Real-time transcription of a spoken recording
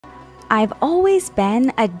I've always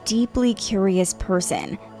been a deeply curious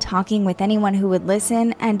person, talking with anyone who would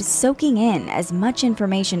listen and soaking in as much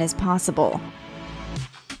information as possible.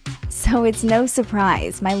 So it's no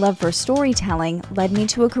surprise my love for storytelling led me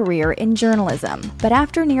to a career in journalism. But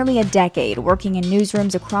after nearly a decade working in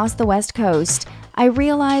newsrooms across the West Coast, I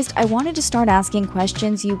realized I wanted to start asking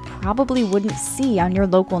questions you probably wouldn't see on your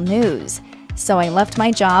local news. So I left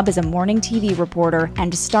my job as a morning TV reporter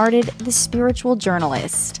and started The Spiritual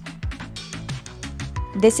Journalist.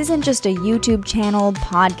 This isn't just a YouTube channel,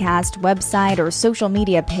 podcast, website, or social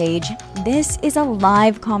media page. This is a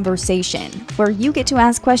live conversation where you get to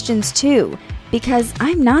ask questions too, because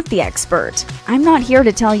I'm not the expert. I'm not here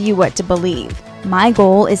to tell you what to believe. My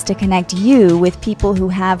goal is to connect you with people who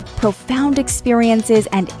have profound experiences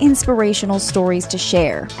and inspirational stories to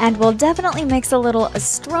share. And we'll definitely mix a little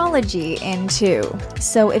astrology in too.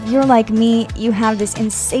 So if you're like me, you have this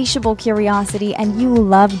insatiable curiosity and you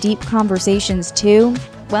love deep conversations too,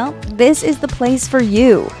 well, this is the place for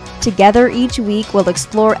you. Together each week, we'll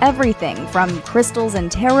explore everything from crystals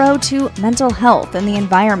and tarot to mental health and the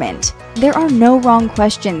environment. There are no wrong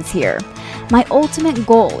questions here. My ultimate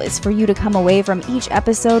goal is for you to come away from each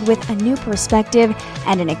episode with a new perspective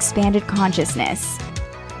and an expanded consciousness.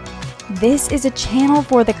 This is a channel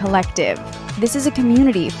for the collective. This is a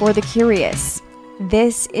community for the curious.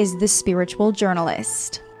 This is The Spiritual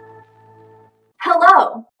Journalist.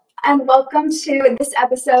 Hello, and welcome to this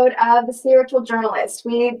episode of The Spiritual Journalist.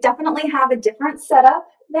 We definitely have a different setup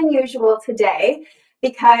than usual today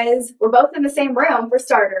because we're both in the same room for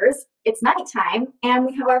starters. It's nighttime, and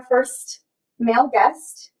we have our first male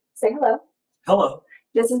guest. Say hello. Hello.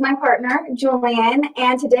 This is my partner, Julian,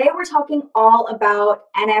 and today we're talking all about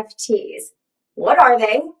NFTs. What are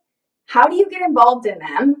they? How do you get involved in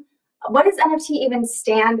them? What does NFT even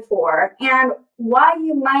stand for? And why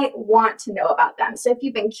you might want to know about them. So if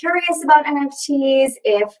you've been curious about NFTs,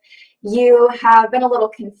 if you have been a little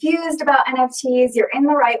confused about NFTs, you're in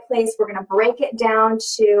the right place. We're going to break it down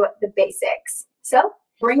to the basics. So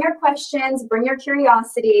bring your questions, bring your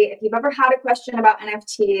curiosity. If you've ever had a question about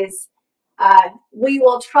NFTs, we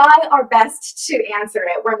will try our best to answer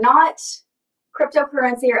it. We're not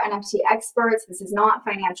cryptocurrency or NFT experts. This is not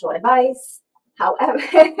financial advice. However,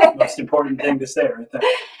 most important thing to say right there.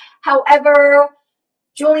 However,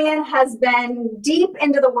 Julian has been deep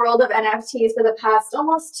into the world of NFTs for the past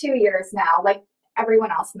almost 2 years now, like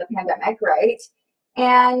everyone else in the pandemic, right?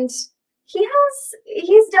 And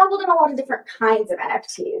he's dabbled in a lot of different kinds of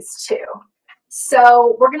NFTs too.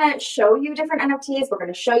 So we're going to show you different NFTs. We're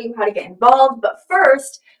going to show you how to get involved. But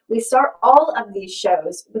first, we start all of these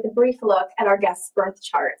shows with a brief look at our guest's birth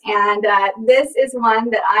chart. And this is one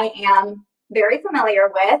that I am very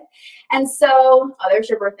familiar with. And so, oh, there's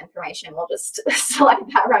your birth information. We'll just select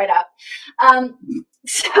that right up.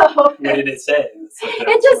 What did it say?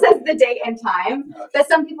 It just says the date and time. Okay. But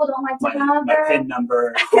some people don't like to have my PIN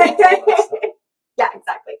number. Yeah,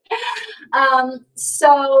 exactly.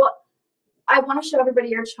 So I want to show everybody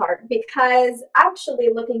your chart because actually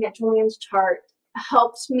looking at Julian's chart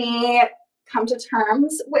helped me come to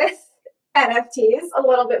terms with NFTs a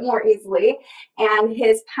little bit more easily, and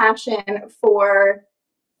his passion for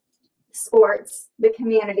sports, the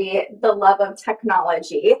community, the love of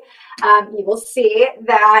technology. You will see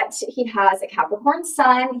that he has a Capricorn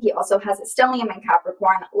sun. He also has a stellium in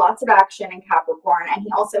Capricorn, lots of action in Capricorn, and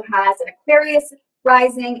he also has an Aquarius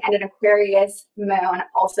rising and an Aquarius moon.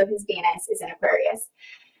 Also, his Venus is in Aquarius,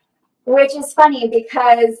 which is funny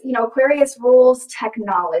because, you know, Aquarius rules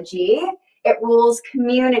technology. It rules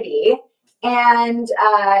community. And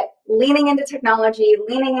leaning into technology,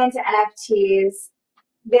 leaning into NFTs,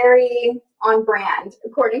 very on brand,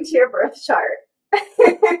 according to your birth chart.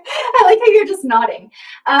 I like how you're just nodding.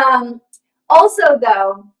 Also,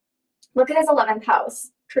 though, look at his 11th house,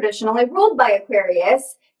 traditionally ruled by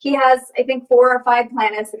Aquarius. He has, I think, 4 or 5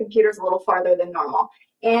 planets. The computer's a little farther than normal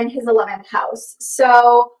in his 11th house.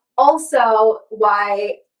 So also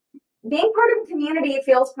why being part of a community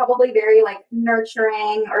feels probably very like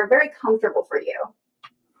nurturing or very comfortable for you.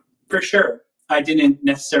 For sure. I didn't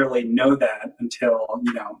necessarily know that until,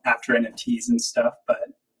 after NFTs and stuff. But,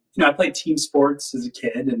 I played team sports as a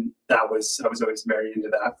kid, and I was always very into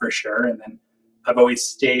that for sure. And then I've always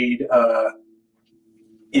stayed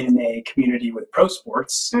in a community with pro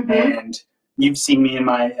sports. Mm-hmm. And you've seen me in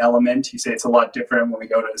my element. You say it's a lot different when we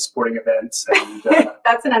go to sporting events. And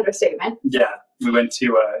that's an understatement. Yeah. We went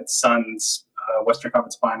to Suns Western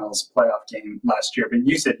Conference Finals playoff game last year, but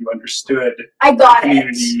you said you understood the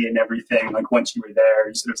community and everything. Like once you were there,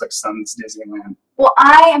 you said it was like Suns Disneyland. Well,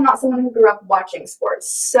 I am not someone who grew up watching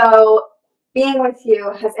sports, so being with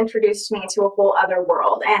you has introduced me to a whole other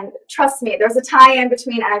world. And trust me, there's a tie-in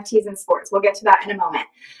between NFTs and sports. We'll get to that in a moment.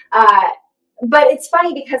 But it's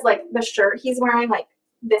funny because like the shirt he's wearing, like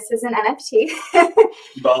this is an NFT.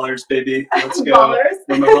 Ballers, baby. Let's go. Ballers.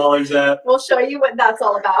 Where my ballers at? We'll show you what that's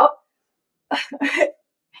all about.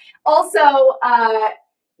 Also,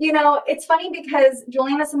 you know, it's funny because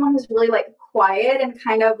Julian is someone who's really like quiet and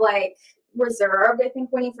kind of like reserved. I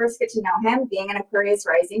think when you first get to know him, being an Aquarius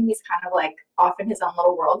rising, he's kind of like off in his own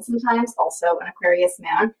little world sometimes. Also an Aquarius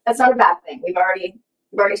moon. That's not a bad thing. We've already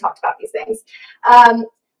talked about these things.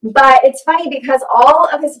 But it's funny because all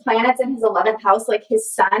of his planets in his 11th house, like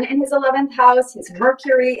his sun in his 11th house, his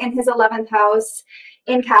Mercury in his 11th house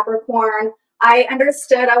in Capricorn, I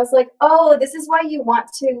understood. I was like, oh, this is why you want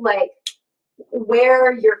to like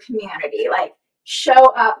wear your community, like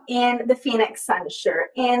show up in the Phoenix Sun shirt,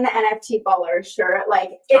 in the NFT baller shirt.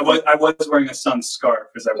 Like I was wearing a sun scarf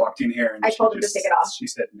as I walked in here, and I told her to take it off. She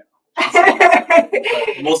said no.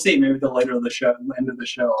 But we'll see. Maybe the later of the show, end of the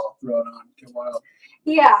show, I'll throw it on. Get wild.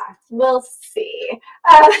 Yeah, we'll see.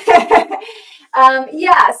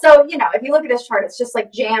 Yeah, so, you know, if you look at his chart, it's just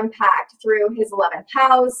like jam-packed through his 11th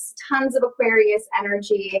house, tons of Aquarius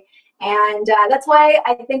energy. And that's why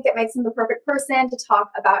I think it makes him the perfect person to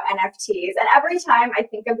talk about NFTs. And every time I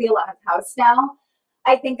think of the 11th house now,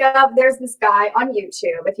 I think of, there's this guy on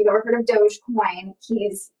YouTube. If you've ever heard of Dogecoin,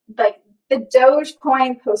 he's like the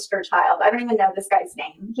Dogecoin poster child. I don't even know this guy's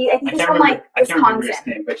name. I think he's from like Wisconsin. I can't remember his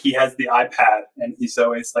name, but he has the iPad and he's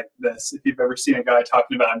always like this. If you've ever seen a guy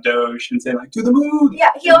talking about Doge and saying like, to the moon.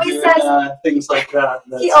 Yeah, he always says things like that.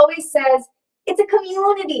 He always says, it's a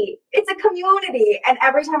community. It's a community. And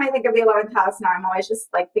every time I think of the 11th house now, I'm always just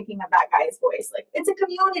like thinking of that guy's voice. Like, it's a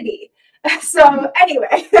community. So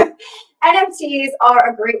anyway, NFTs are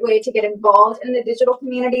a great way to get involved in the digital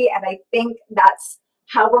community. And I think that's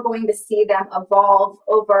how we're going to see them evolve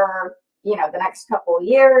over, you know, the next couple of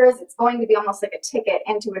years. It's going to be almost like a ticket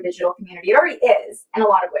into a digital community. It already is in a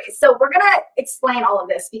lot of ways. So we're going to explain all of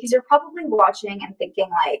this because you're probably watching and thinking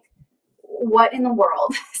like, what in the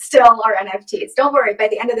world still are NFTs? Don't worry, by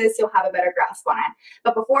the end of this, you'll have a better grasp on it.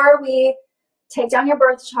 But before we take down your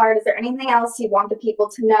birth chart, is there anything else you want the people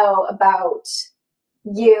to know about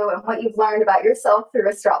you and what you've learned about yourself through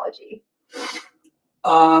astrology?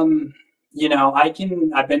 You know, I've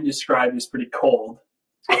been described as pretty cold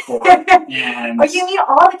before. And oh, you mean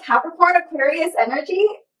all the Capricorn Aquarius energy?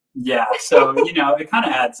 Yeah, so, you know, it kind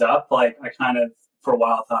of adds up. Like, I kind of, for a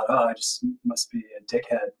while, thought, oh, I just must be a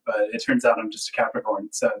dickhead. But it turns out I'm just a Capricorn.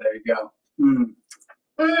 So there you go.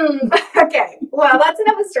 Okay, well, that's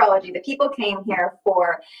enough astrology. The people came here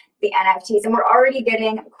for the NFTs, and we're already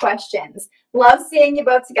getting questions. Love seeing you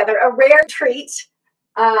both together. A rare treat.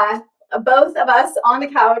 Both of us on the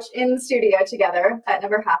couch in the studio together. That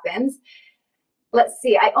never happens. Let's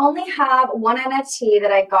see. I only have one NFT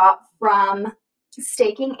that I got from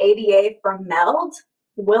staking ADA for Meld.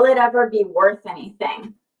 Will it ever be worth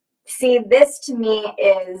anything? See, this to me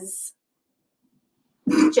is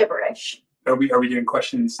gibberish. Are we doing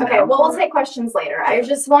questions now? Okay, well, we'll take questions later. I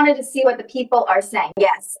just wanted to see what the people are saying.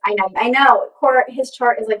 Yes, I know. Court, his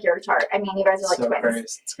chart is like your chart. I mean, you guys are like twins.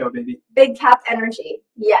 Aquarius. Let's go, baby. Big cap energy.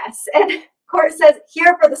 Yes. And Court says,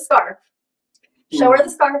 here for the scarf. Show her the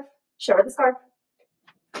scarf. Show her the scarf.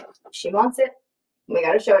 She wants it. We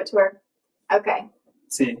got to show it to her. Okay.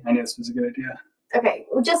 See, I knew this was a good idea. Okay,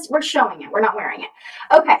 we're showing it. We're not wearing it.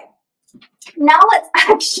 Okay. Now let's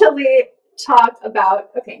actually talk about,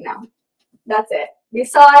 okay, no. That's it. You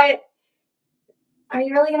saw it. Are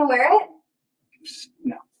you really going to wear it?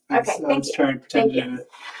 No. Okay, I was trying to pretend to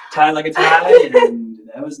tie like a tie, and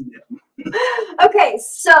that was it. Okay,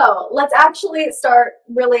 so let's actually start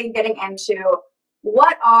really getting into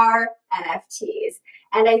what are NFTs.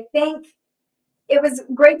 And I think it was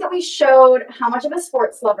great that we showed how much of a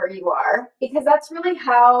sports lover you are, because that's really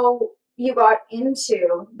how you got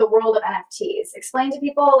into the world of NFTs. Explain to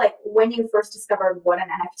people like when you first discovered what an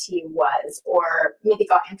NFT was, or maybe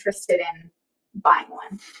got interested in buying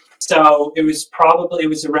one. So it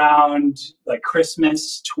was around like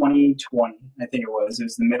Christmas 2020, I think it was. It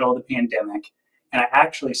was the middle of the pandemic. And I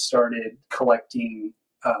actually started collecting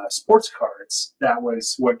sports cards. That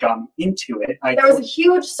was what got me into it. There was a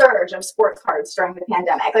huge surge of sports cards during the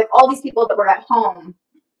pandemic. Like all these people that were at home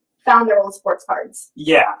found their old sports cards.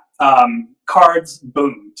 Yeah. Cards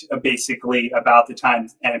boomed basically about the time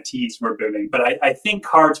NFTs were booming. But I think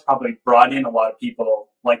cards probably brought in a lot of people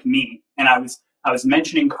like me. And I was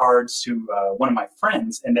mentioning cards to one of my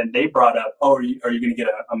friends, and then they brought up, oh, are you going to get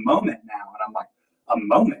a moment now? And I'm like, a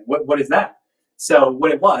moment? What is that? So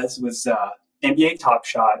what it was NBA Top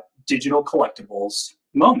Shot, digital collectibles,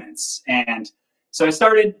 moments. And so I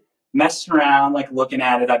started messing around, like looking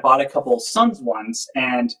at it. I bought a couple Suns ones,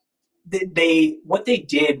 and what they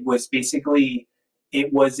did was basically,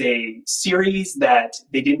 it was a series that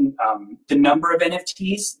they didn't, the number of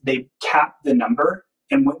NFTs, they capped the number.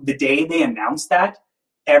 And the day they announced that,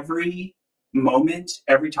 every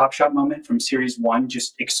Top Shot moment from series 1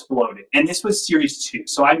 just exploded. And this was series 2.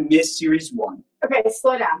 So I missed series 1. Okay,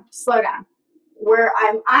 slow down.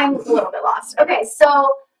 I'm a little bit lost. Okay, so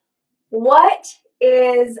what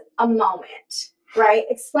is a moment, right?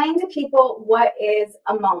 Explain to people what is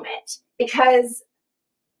a moment, because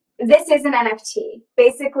this is an NFT.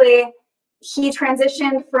 Basically, he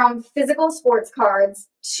transitioned from physical sports cards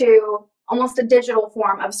to almost a digital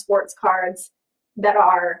form of sports cards that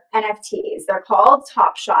are NFTs. They're called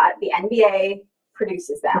Top Shot. The NBA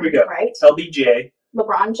produces them. Here we go. Right? LBJ.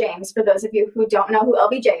 LeBron James, for those of you who don't know who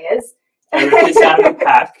LBJ is. It's out of a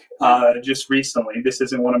pack just recently. This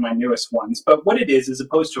isn't one of my newest ones. But what it is, as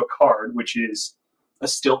opposed to a card, which is a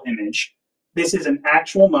still image, this is an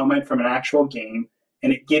actual moment from an actual game.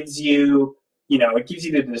 And it gives you,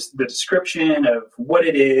 the description of what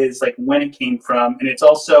it is, like when it came from. And it's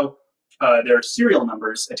also, there are serial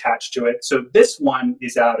numbers attached to it. So this one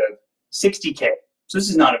is out of 60K. So this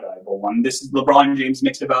is not a valuable one. This is LeBron James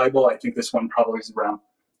makes it valuable. I think this one probably is around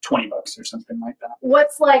 $20 or something like that.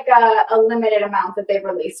 What's like a limited amount that they've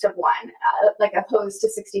released of one, like opposed to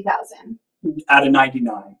 60,000? Out of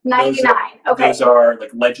 99. 99. Okay. Those are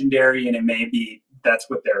like legendary, and it may be, that's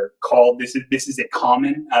what they're called. This is a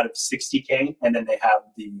common out of 60K, and then they have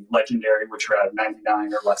the legendary, which are out of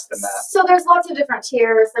 99 or less than that. So there's lots of different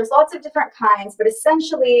tiers. There's lots of different kinds, but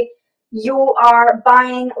essentially you are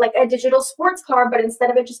buying like a digital sports card, but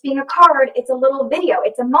instead of it just being a card, it's a little video.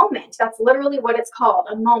 It's a moment. That's literally what it's called,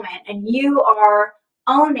 a moment. And you are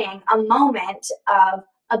owning a moment of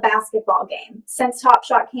a basketball game. Since Top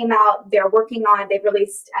Shot came out, they've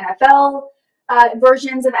released NFL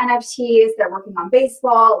versions of NFTs. They're working on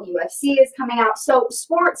baseball. UFC is coming out. So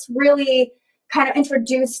sports really kind of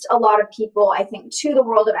introduced a lot of people, I think, to the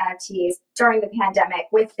world of NFTs during the pandemic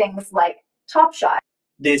with things like Top Shot.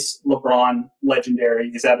 This LeBron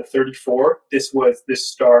legendary is out of 34. This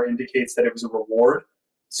star indicates that it was a reward.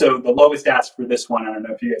 So the lowest ask for this one, I don't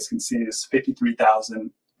know if you guys can see, is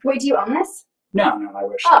 53,000. Wait, do you own this? No, I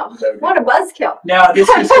wish. Oh, what a buzzkill. No, this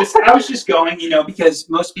was just, I was just going, because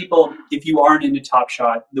most people, if you aren't into Top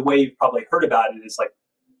Shot, the way you've probably heard about it is like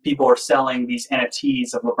people are selling these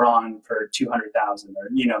NFTs of LeBron for 200,000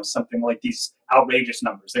 or, something like these outrageous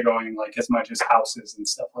numbers. They're going like as much as houses and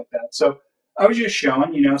stuff like that. So I was just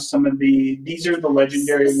showing, some of these are the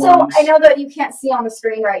legendary ones. So I know that you can't see on the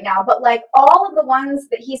screen right now, but like all of the ones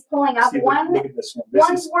that he's pulling up, look at this one.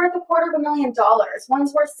 One's worth $250,000.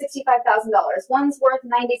 One's worth $65,000. One's worth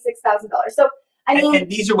 $96,000. So I mean,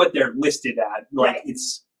 and these are what they're listed at. Like right.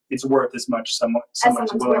 It's worth as much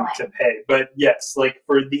someone's willing to pay. But yes, like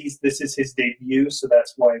for these, this is his debut, so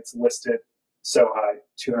that's why it's listed so high,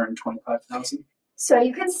 $225,000. So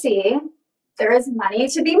you can see there is money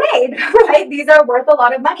to be made, right? These are worth a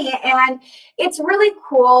lot of money, and it's really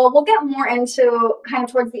cool. We'll get more into kind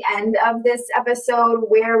of towards the end of this episode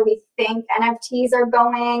where we think NFTs are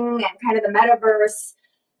going and kind of the metaverse.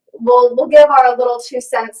 We'll give our little 2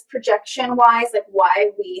 cents projection wise, like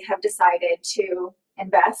why we have decided to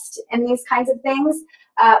invest in these kinds of things.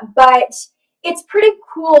 But it's pretty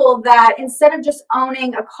cool that instead of just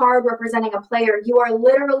owning a card representing a player, you are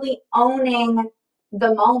literally owning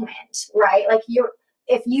the moment, right? Like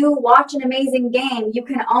if you watch an amazing game, you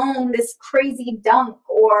can own this crazy dunk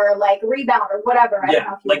or like rebound or whatever. I don't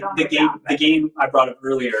know if you like the game I brought up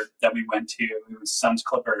earlier that we went to, it was Suns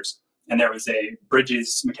Clippers, and there was a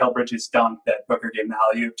Mikal Bridges dunk that Booker gave an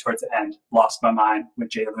alley-oop towards the end. Lost my mind with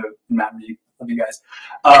J. Lou and Matt Reed. Love you guys.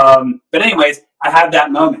 But anyways, I have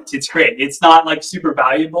that moment. It's great. It's not like super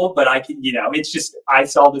valuable, but I can, it's just, I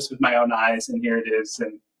saw this with my own eyes, and here it is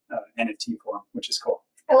in NFT form, which is cool.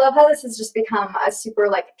 I love how this has just become a super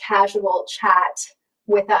like casual chat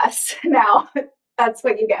with us now. That's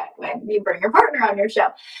what you get when you bring your partner on your show.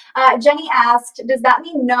 Jenny asked, does that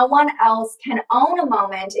mean no one else can own a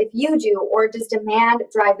moment if you do, or does demand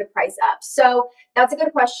drive the price up? So that's a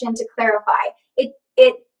good question to clarify.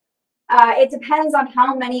 It depends on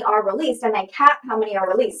how many are released, and they cap how many are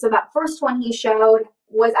released. So that first one he showed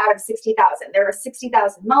was out of 60,000. There are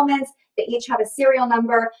 60,000 moments. They each have a serial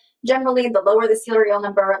number. Generally, the lower the serial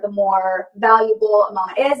number, the more valuable a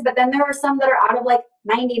moment is. But then there are some that are out of like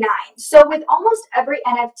 99. So with almost every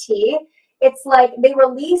NFT, it's like they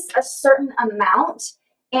release a certain amount.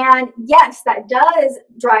 And yes, that does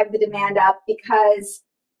drive the demand up because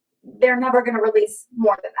they're never going to release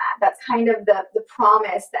more than that. That's kind of the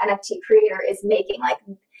promise the NFT creator is making. Like,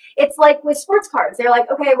 it's like with sports cards. They're like,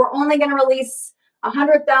 okay, we're only going to release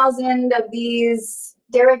 100,000 of these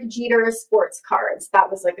Derek Jeter sports cards.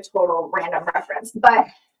 That was like a total random reference, but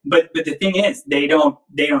the thing is, they don't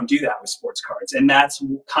do that with sports cards, and that's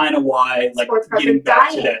kind of why, like, getting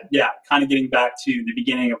back to that, kind of getting back to the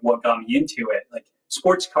beginning of what got me into it. Like,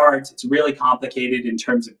 sports cards, it's really complicated in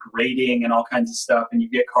terms of grading and all kinds of stuff, and you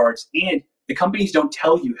get cards, and the companies don't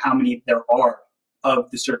tell you how many there are of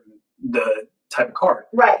the type of card.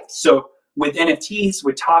 Right. So with NFTs,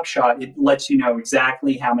 with Top Shot, it lets you know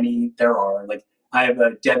exactly how many there are. Like, I have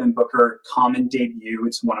a Devin Booker common debut.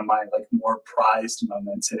 It's one of my like more prized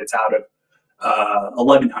moments, and it's out of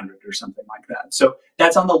 1,100 or something like that. So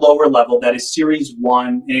that's on the lower level. That is Series 1.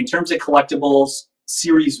 And in terms of collectibles,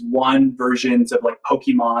 Series 1 versions of like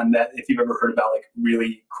Pokemon, that if you've ever heard about like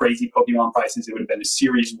really crazy Pokemon prices, it would have been a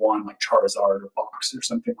Series 1 like Charizard or Box or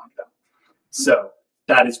something like that. So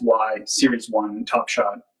that is why Series 1 Top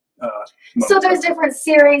Shot. So there's different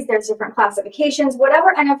series, there's different classifications,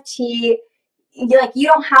 whatever NFT. You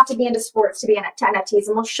don't have to be into sports to be into NFTs,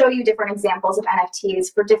 and we'll show you different examples of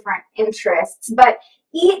NFTs for different interests. But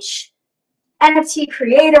each NFT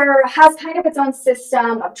creator has kind of its own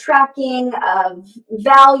system of tracking, of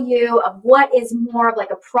value, of what is more of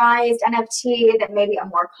like a prized NFT than maybe a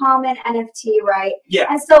more common NFT, right? Yeah.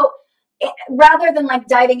 And so rather than like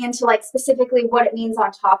diving into like specifically what it means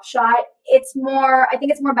on Top Shot, I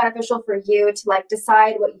think it's more beneficial for you to like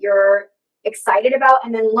decide what you're excited about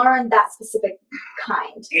and then learn that specific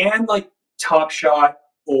kind. And like Top Shot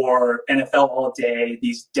or NFL All Day,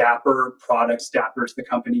 these Dapper products, Dapper's the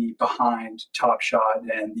company behind Top Shot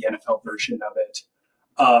and the NFL version of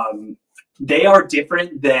it. They are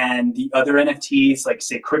different than the other NFTs, like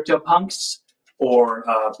say CryptoPunks or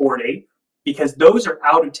Bored Ape, because those are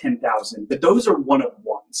out of 10,000, but those are one of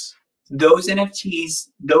ones. Those NFTs,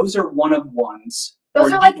 those are one of ones.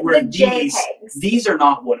 Those are like the JPEGs. These are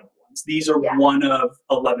not one of ones. These are one of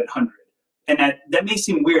 1,100. And that may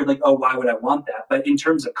seem weird, like, oh, why would I want that? But in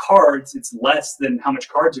terms of cards, it's less than how much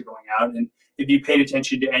cards are going out. And if you paid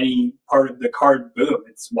attention to any part of the card boom,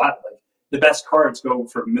 it's wild. Like, the best cards go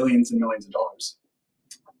for millions and millions of dollars.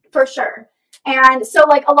 For sure. And so,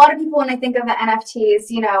 like, a lot of people, when they think of the NFTs,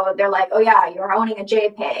 they're like, oh, yeah, you're owning a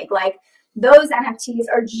JPEG. Like, those NFTs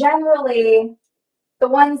are generally, the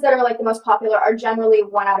ones that are like the most popular are generally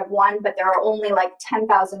 1 out of 1, but there are only like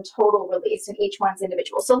 10,000 total released, and each one's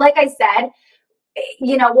individual. So like I said,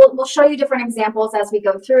 we'll show you different examples as we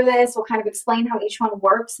go through this. We'll kind of explain how each one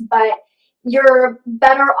works, but you're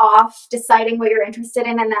better off deciding what you're interested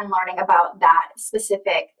in and then learning about that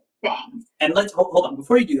specific thing. And let's hold on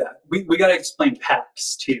before you do that. We got to explain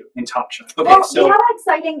packs too in Top Shot. Okay, well, so we have an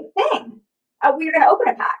exciting thing. We're going to open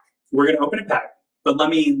a pack. We're going to open a pack, but let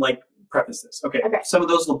me preface this. Okay. Some of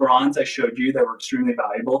those LeBrons I showed you that were extremely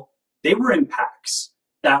valuable, they were in packs.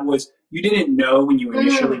 That was, you didn't know when you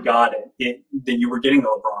initially got it that you were getting a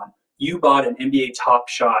LeBron. You bought an NBA Top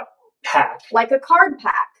Shot pack. Like a card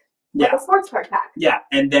pack. Like a sports card pack. Yeah.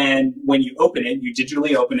 And then when you open it, you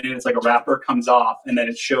digitally open it, it's like a wrapper comes off, and then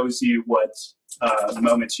it shows you what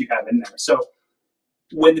moments you have in there. So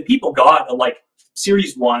when the people got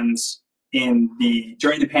Series 1s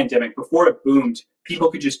during the pandemic, before it boomed,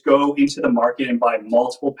 people could just go into the market and buy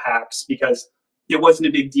multiple packs because it wasn't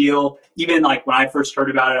a big deal. Even like when I first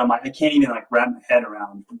heard about it, I'm like, I can't even wrap my head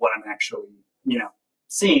around what I'm actually,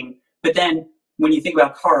 seeing. But then when you think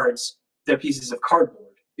about cards, they're pieces of cardboard.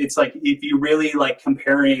 It's like, if you really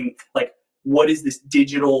comparing, what is this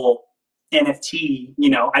digital NFT?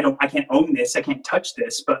 I can't own this, I can't touch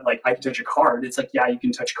this, but I can touch a card. It's like, yeah, you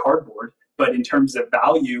can touch cardboard, but in terms of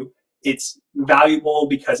value, it's valuable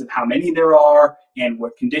because of how many there are and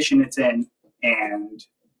what condition it's in. And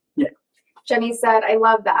yeah. Jenny said, I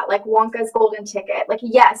love that. Like Wonka's golden ticket.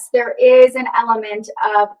 Yes, there is an element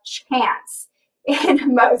of chance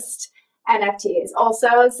in most NFTs.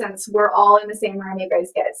 Also, since we're all in the same room, you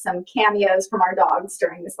guys get some cameos from our dogs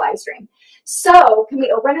during this live stream. So can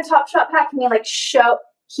we open a Top Shot pack? Can we show?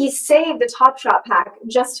 He saved the Top Shot pack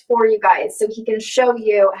just for you guys so he can show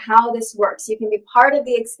you how this works. You can be part of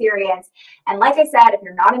the experience. And like I said, if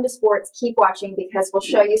you're not into sports, keep watching because we'll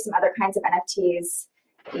show you some other kinds of NFTs.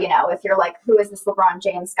 If you're like, who is this LeBron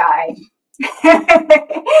James guy?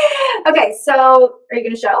 Okay, so are you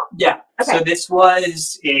going to show? Yeah. Okay. So this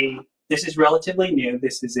is relatively new.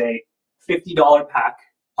 This is a $50 pack.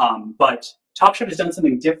 But Top Shot has done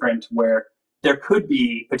something different where there could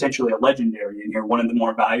be potentially a legendary in here, one of the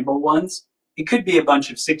more valuable ones. It could be a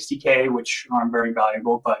bunch of 60K, which aren't very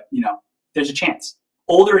valuable, but there's a chance.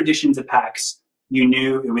 Older editions of packs, You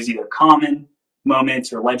knew it was either common,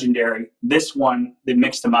 moments, or legendary. This one, they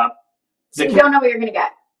mixed them up. So you don't know what you're going to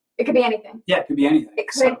get. It could be anything. Yeah, it could be anything. It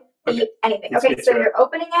could be anything. Let's Okay, so you're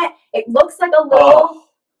opening it. It looks like a little...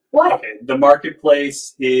 What? Okay, the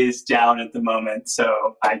marketplace is down at the moment,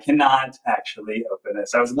 so I cannot actually open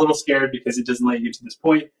this. I was a little scared because it doesn't let you to this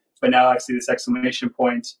point, but now I see this exclamation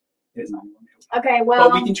point. It is not going to open. Okay, well...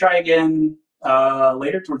 But we can try again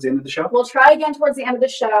later towards the end of the show. We'll try again towards the end of the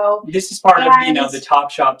show. This is part of, you know, the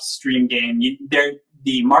Top Shop stream game.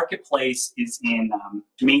 The marketplace is in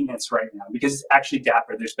maintenance right now because it's actually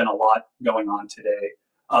dapper. There's been a lot going on today.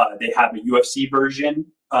 They have a UFC version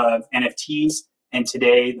of NFTs. And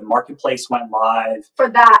today, the marketplace went live. For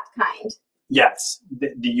that kind? Yes,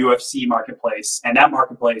 the UFC marketplace. And that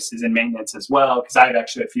marketplace is in maintenance as well, because I have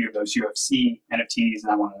actually a few of those UFC NFTs,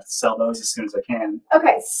 and I want to sell those as soon as I can.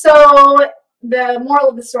 Okay, so the moral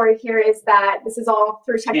of the story here is that this is all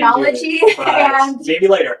through technology. And maybe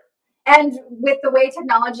later. And with the way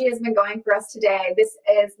technology has been going for us today, this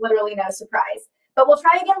is literally no surprise. But we'll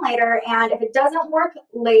try again later, and if it doesn't work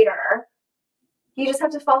later... You just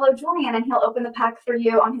have to follow Julian and he'll open the pack for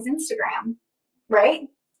you on his Instagram, right?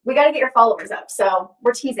 We got to get your followers up, so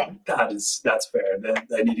we're teasing. That's fair.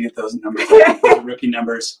 I need to get those numbers, those rookie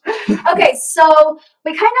numbers. Okay, so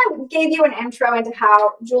we kind of gave you an intro into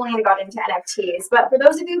how Julian got into NFTs, but for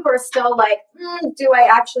those of you who are still like, do I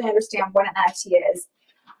actually understand what an NFT is?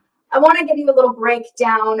 I want to give you a little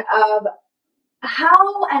breakdown of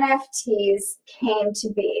how NFTs came to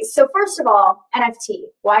be. So first of all, NFT,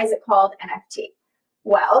 why is it called NFT?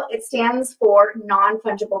 Well, it stands for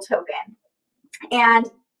non-fungible token. And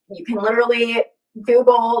you can literally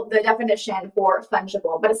Google the definition for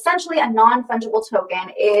fungible. But essentially, a non-fungible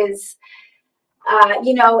token is,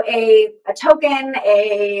 you know, a token,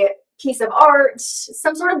 a piece of art,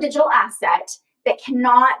 some sort of digital asset that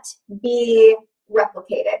cannot be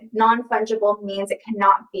replicated. Non-fungible means it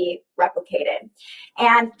cannot be replicated.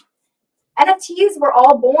 And NFTs were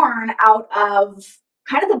all born out of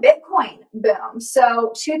kind of the Bitcoin boom.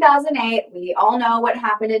 So 2008, we all know what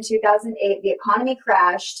happened in 2008. The economy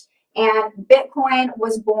crashed and Bitcoin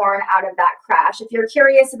was born out of that crash. If you're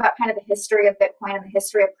curious about kind of the history of Bitcoin and the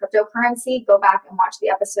history of cryptocurrency, go back and watch the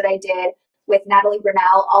episode I did with Natalie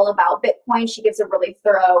Brunell all about Bitcoin. She gives a really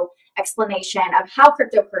thorough explanation of how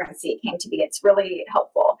cryptocurrency came to be. It's really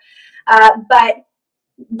helpful. But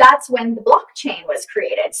that's when the blockchain was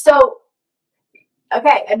created. So,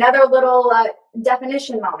 okay, another little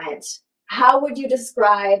definition moment. How would you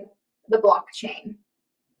describe the blockchain?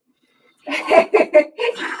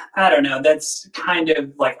 I don't know. That's kind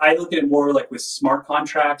of like, I look at it more like with smart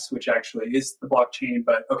contracts, which actually is the blockchain.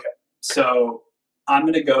 But okay, so I'm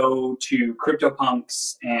going to go to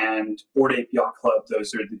CryptoPunks and Bored Ape Yacht Club.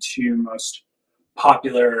 Those are the two most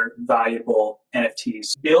popular, valuable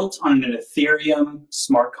NFTs built on an Ethereum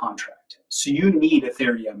smart contract. So you need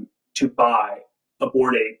Ethereum to buy a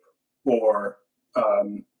Bored Ape or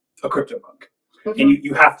a CryptoPunk. Mm-hmm. And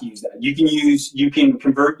you have to use that. You can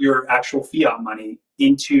convert your actual fiat money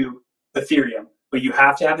into Ethereum, but you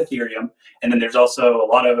have to have Ethereum. And then there's also a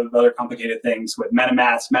lot of other complicated things with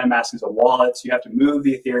MetaMask. MetaMask is a wallet, so you have to move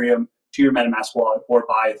the Ethereum to your MetaMask wallet or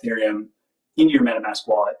buy Ethereum into your MetaMask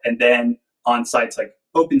wallet. And then on sites like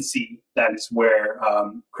OpenSea, that is where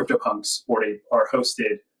CryptoPunks Bored Ape are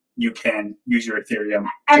hosted, you can use your Ethereum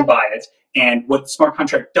to buy it. And what the smart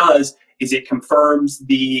contract does is it confirms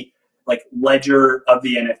the ledger of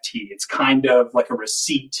the NFT. It's kind of like a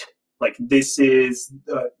receipt. Like this is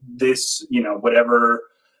this, whatever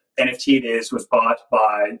NFT it is was bought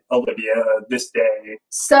by Olivia this day.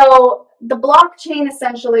 So the blockchain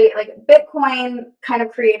essentially, like Bitcoin kind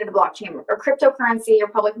of created the blockchain, or cryptocurrency. You're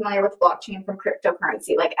probably familiar with blockchain from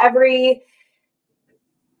cryptocurrency. Like every,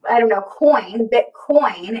 coin,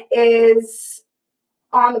 Bitcoin is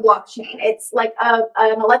on the blockchain. It's like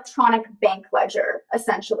an electronic bank ledger,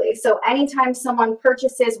 essentially. So anytime someone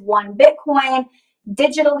purchases one Bitcoin,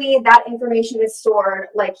 digitally, that information is stored,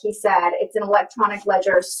 like he said, it's an electronic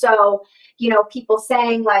ledger. So, people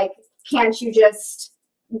saying like, can't you just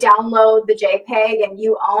download the JPEG and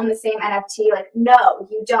you own the same NFT? Like, no,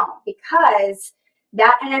 you don't, because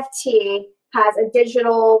that NFT has a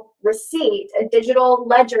digital receipt, a digital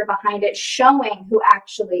ledger behind it showing who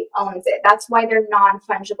actually owns it. That's why they're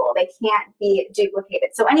non-fungible. They can't be duplicated.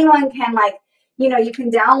 So anyone can you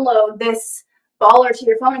can download this baller to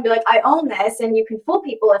your phone and be like, I own this, and you can fool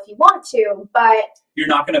people if you want to, but you're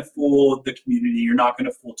not going to fool the community. You're not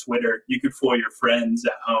going to fool Twitter. You could fool your friends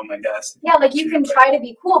at home, I guess. Yeah, like you can try to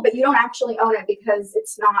be cool, but you don't actually own it because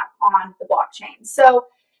it's not on the blockchain. So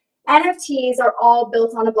NFTs are all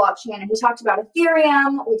built on a blockchain, and we talked about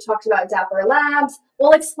Ethereum, we've talked about Dapper Labs.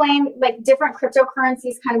 We'll explain like different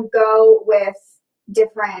cryptocurrencies kind of go with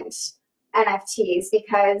different NFTs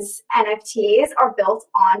because NFTs are built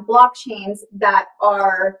on blockchains that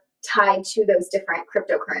are tied to those different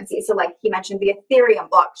cryptocurrencies. So like he mentioned the Ethereum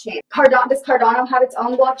blockchain. Does Cardano have its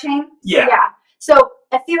own blockchain? Yeah. So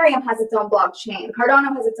Ethereum has its own blockchain.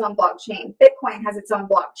 Cardano has its own blockchain. Bitcoin has its own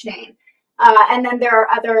blockchain. And then there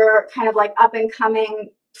are other kind of like up and coming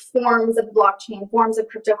forms of blockchain, forms of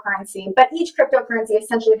cryptocurrency, but each cryptocurrency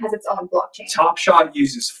essentially has its own blockchain. Top Shot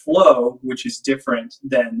uses Flow, which is different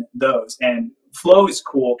than those. And Flow is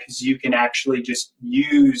cool because you can actually just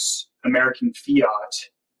use American fiat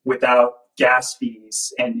without gas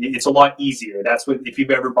fees, and it's a lot easier. That's what, if you've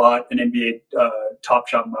ever bought an NBA Top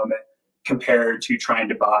Shot moment compared to trying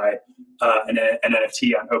to buy an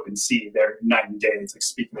NFT on OpenSea, they're night and day. It's like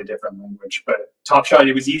speaking a different language. But Top Shot,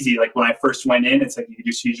 it was easy. Like when I first went in, it's like you could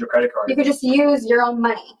just use your credit card. You could just use your own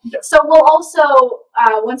money. Yes. So we'll also,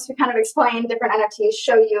 once we kind of explain different NFTs,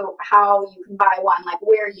 show you how you can buy one, like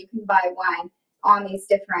where you can buy one on these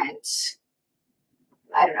different,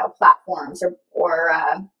 I don't know, platforms or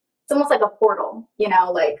it's almost like a portal, you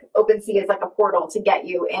know, like OpenSea is like a portal to get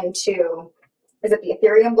you into, is it the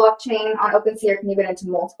Ethereum blockchain on OpenSea, or can you get into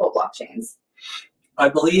multiple blockchains? I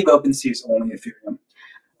believe OpenSea is only Ethereum.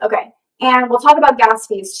 Okay. And we'll talk about gas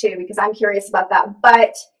fees too, because I'm curious about that.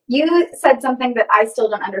 But you said something that I still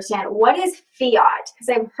don't understand. What is fiat? Because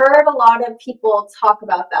I've heard a lot of people talk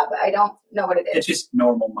about that, but I don't know what it is. It's just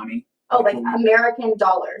normal money. Oh, like American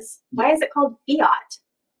dollars. Why is it called fiat?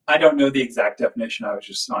 I don't know the exact definition. I was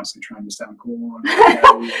just honestly trying to sound cool.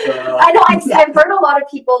 I know. I've heard a lot of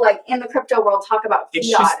people like in the crypto world talk about fiat. It's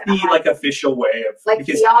just the like official way of like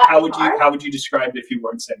because fiat. how would you describe it if you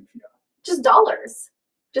weren't saying fiat? Just dollars.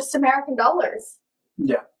 Just American dollars.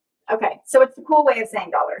 Yeah. Okay, so it's a cool way of saying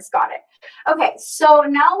dollars. Got it. Okay, so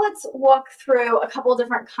now let's walk through a couple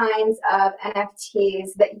different kinds of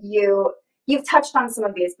NFTs that you've touched on some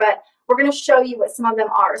of these, but we're going to show you what some of them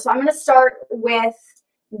are. So I'm going to start with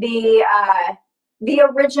the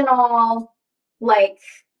original like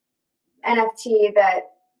NFT that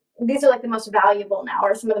these are like the most valuable now,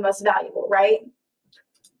 or some of the most valuable, right?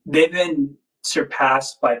 They've been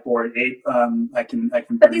surpassed by Bored Ape. I can.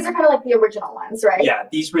 But these are kind of like the original ones, right? Yeah,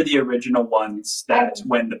 these were the original ones that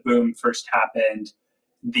when the boom first happened,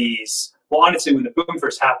 well, honestly, when the boom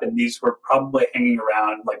first happened, these were probably hanging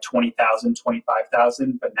around like 20,000,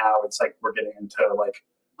 25,000, but now it's like we're getting into like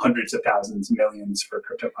hundreds of thousands, millions for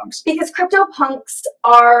CryptoPunks. Because CryptoPunks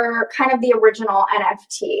are kind of the original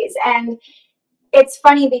NFTs. And it's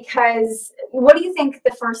funny because what do you think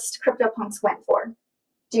the first CryptoPunks went for?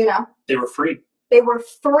 Do you know? They were free. They were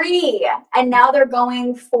free. And now they're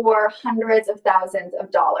going for hundreds of thousands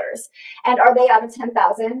of dollars. And are they out of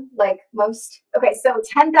 10,000 like most? Okay, so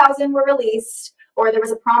 10,000 were released, or there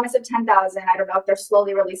was a promise of 10,000. I don't know if they're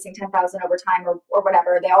slowly releasing 10,000 over time or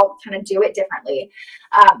whatever. They all kind of do it differently.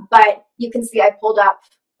 But you can see I pulled up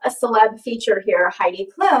a celeb feature here. Heidi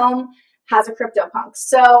Klum has a CryptoPunk.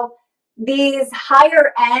 So these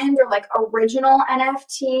higher end or like original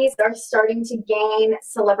NFTs are starting to gain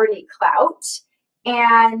celebrity clout.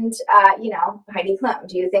 And, you know, Heidi Klum,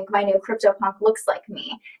 do you think my new CryptoPunk looks like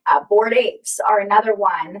me? Bored Apes are another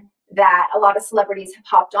one that a lot of celebrities have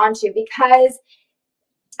hopped onto, because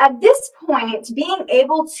at this point, being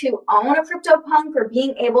able to own a CryptoPunk or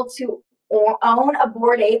being able to own a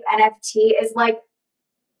Bored Ape NFT is like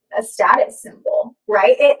a status symbol,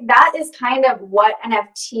 right? That is kind of what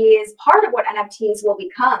NFTs, part of what NFTs will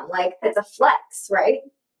become. Like, it's a flex, right?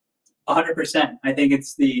 100%. I think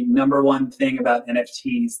it's the number one thing about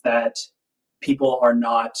NFTs that people are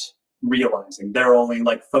not realizing. They're only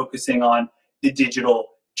like focusing on the digital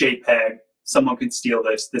JPEG. Someone could steal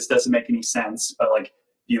this. This doesn't make any sense. But like,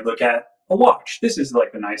 you look at a watch. This is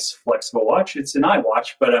like a nice flexible watch. It's an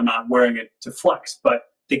iWatch, but I'm not wearing it to flex. But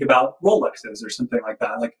think about Rolexes or something like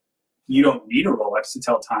that. Like, you don't need a Rolex to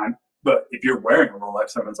tell time, but if you're wearing a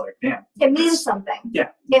Rolex, everyone's like, damn. It means something. Yeah.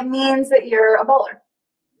 It means that you're a baller.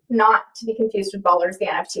 Not to be confused with ballers, the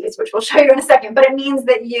NFTs, which we'll show you in a second, but it means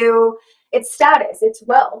that it's status, it's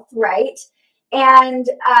wealth, right? And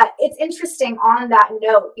it's interesting on that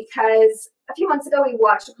note, because a few months ago, we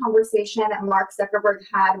watched a conversation that Mark Zuckerberg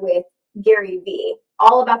had with Gary Vee,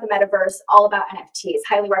 all about the metaverse, all about NFTs.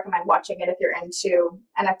 Highly recommend watching it if you're into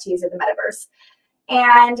NFTs or the metaverse.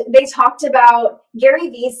 And they talked about, Gary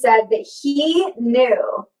Vee said that he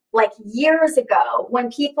knew like years ago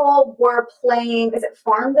when people were playing, is it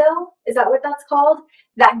Farmville? Is that what that's called?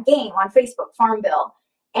 That game on Facebook, Farmville.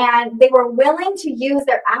 And they were willing to use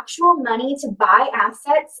their actual money to buy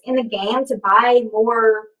assets in the game, to buy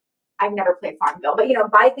more. I've never played Farmville, but, you know,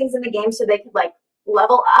 buy things in the game so they could like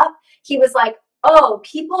level up. He was like, oh,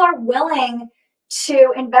 people are willing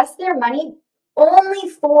to invest their money only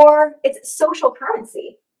for it's social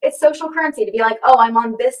currency. It's social currency to be like, oh, I'm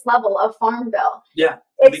on this level of Farmville. Yeah.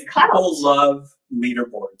 It's people love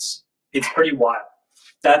leaderboards. It's pretty wild.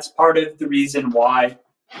 That's part of the reason why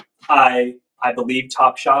I believe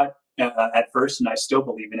Top Shot at first, and I still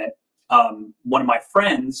believe in it. One of my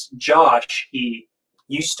friends, Josh, he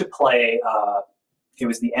used to play, it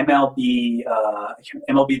was the MLB,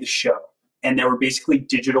 MLB The Show. And there were basically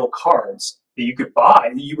digital cards that you could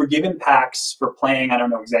buy. You were given packs for playing. I don't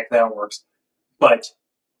know exactly how it works, but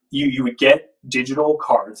you would get digital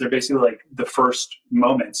cards. They're basically like the first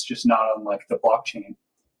moments, just not on like the blockchain.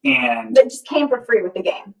 And that just came for free with the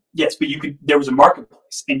game. Yes, but there was a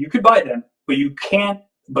marketplace and you could buy them, but you can't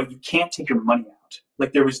take your money out.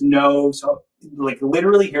 Like there was no, so like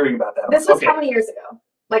literally hearing about that. This was how many years ago?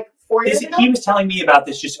 Like 4 years ago? He was telling me about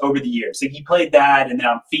this just over the years. Like he played that, and then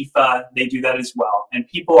on FIFA, they do that as well. And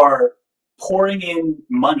people are pouring in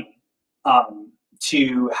money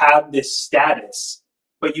to have this status,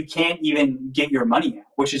 but you can't even get your money out,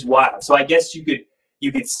 which is wild. So I guess you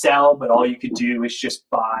could sell, but all you could do is just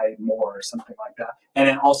buy more or something like that. And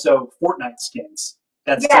then also Fortnite skins.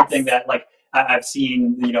 That's something that like I've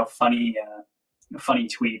seen, you know, funny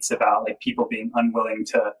tweets about like people being unwilling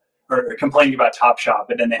to, or complaining about Top Shop,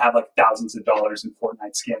 but then they have like thousands of dollars in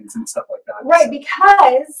Fortnite skins and stuff like that. Right, so.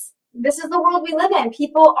 Because this is the world we live in.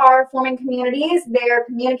 People are forming communities. They're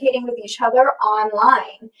communicating with each other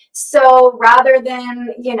online. So rather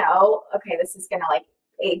than, you know, okay, this is going to like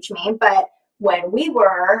age me, but when we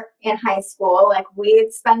were in high school, like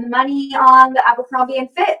we'd spend money on the Abercrombie and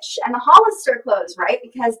Fitch and the Hollister clothes, right?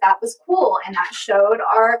 Because that was cool. And that showed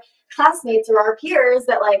our classmates or our peers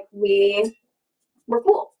that like we were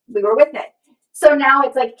cool. We were with it. So now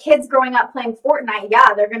it's like kids growing up playing Fortnite.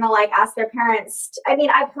 Yeah, they're going to like ask their parents. I mean,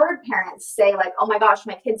 I've heard parents say like, oh my gosh,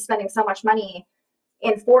 my kid's spending so much money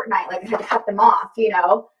in Fortnite. Like I had to cut them off, you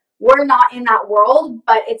know. We're not in that world,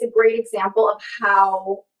 but it's a great example of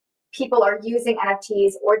how people are using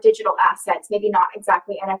NFTs or digital assets, maybe not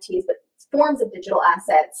exactly NFTs, but forms of digital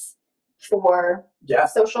assets for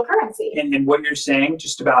social currency. And what you're saying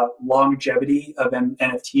just about longevity of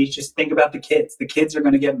NFTs, just think about the kids. The kids are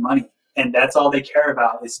going to get money, and that's all they care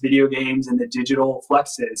about is video games and the digital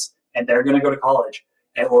flexes, and they're going to go to college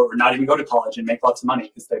or not even go to college and make lots of money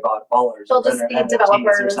because they bought ballers or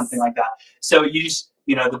developers or something like that. So you just,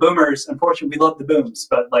 you know, the boomers, unfortunately, we love the booms,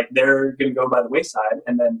 but like they're going to go by the wayside,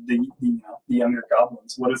 and then the younger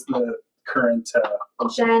goblins. What is the current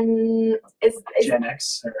Gen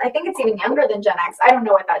X? Or? I think it's even younger than Gen X. I don't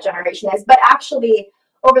know what that generation is, but actually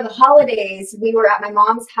over the holidays, we were at my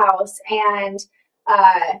mom's house, and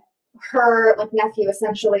her like nephew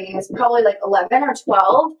essentially was probably like 11 or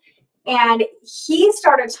 12, and he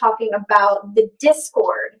started talking about the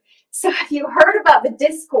Discord. So have you heard about the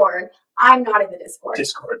Discord? I'm not in the Discord.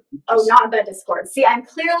 Oh, not the Discord. See, I'm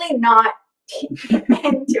clearly not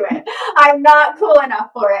into it. I'm not cool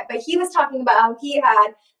enough for it. But he was talking about how he had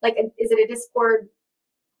like, is it a Discord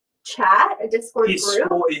chat? A Discord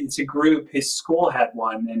group? It's a group. His school had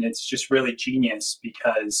one, and it's just really genius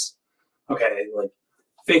because, okay, like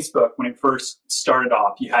Facebook, when it first started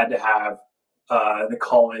off, you had to have the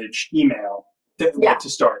college email to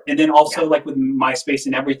start. And then also like with MySpace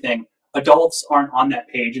and everything, adults aren't on that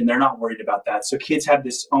page and they're not worried about that. So kids have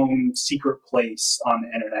this own secret place on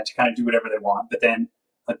the internet to kind of do whatever they want. But then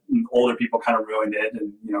older people kind of ruined it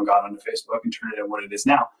and, you know, got onto Facebook and turned it into what it is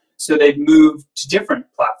now. So they've moved to different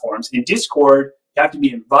platforms. In Discord, you have to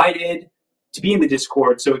be invited to be in the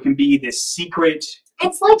Discord. So it can be this secret.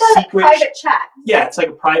 It's like a private chat. Yeah, it's like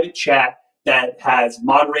a private chat that has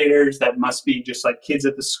moderators that must be just like kids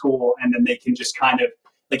at the school. And then they can just kind of,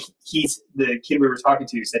 like the kid we were talking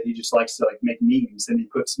to said he just likes to like make memes, and he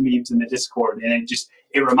puts memes in the Discord, and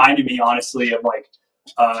it reminded me honestly of like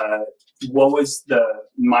what was the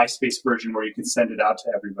MySpace version where you could send it out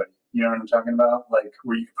to everybody? You know what I'm talking about? Like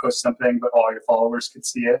where you could post something but all your followers could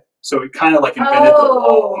see it. So it kind of like invented the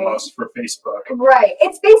wall almost for Facebook. Right.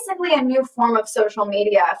 It's basically a new form of social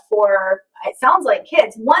media for, it sounds like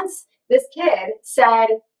kids. Once this kid said,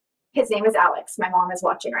 his name is Alex. My mom is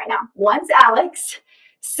watching right now. Once Alex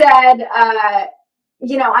said,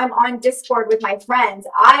 you know, I'm on Discord with my friends,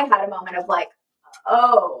 I had a moment of like,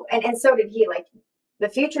 oh, and so did he. Like, the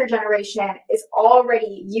future generation is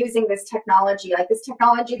already using this technology, like this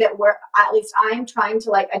technology that at least I'm trying to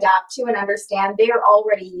like adapt to and understand. They are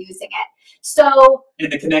already using it. So,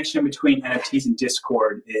 and the connection between NFTs and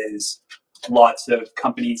Discord is lots of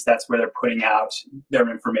companies, that's where they're putting out their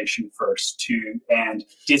information first too. And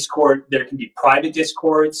Discord, there can be private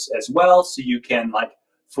Discords as well. So you can, like,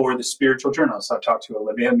 for the spiritual journalists, I've talked to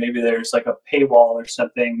Olivia, maybe there's like a paywall or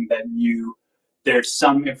something that there's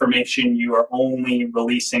some information you are only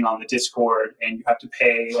releasing on the Discord and you have to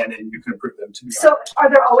pay, and then you can approve them to be so are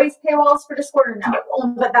there always paywalls for Discord or no?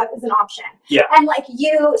 No. But that is an option. Yeah. And like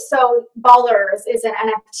so Ballers is an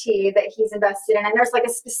NFT that he's invested in, and there's like a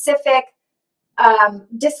specific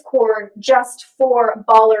Discord just for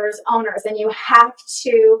Ballers owners, and you have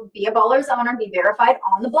to be a Ballers owner, be verified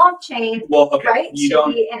on the blockchain, well, okay, right? You to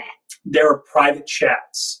don't, be in it. There are private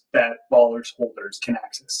chats that Ballers holders can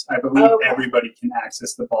access. I believe everybody can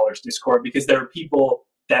access the Ballers Discord, because there are people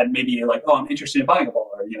that maybe like, oh, I'm interested in buying a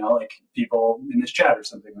baller, you know, like people in this chat or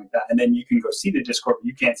something like that. And then you can go see the Discord, but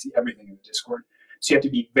you can't see everything in the Discord. So you have to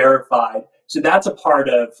be verified. So that's a part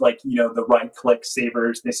of, like, you know, the right click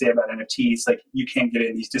savers they say about NFTs. Like, you can't get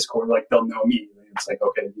in these Discord, like they'll know immediately. It's like,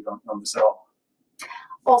 okay, you don't know this at all.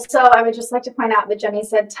 Also, I would just like to point out that Jenny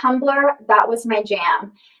said Tumblr, that was my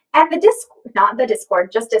jam. And the Discord, not the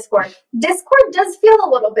Discord, just Discord. Discord does feel a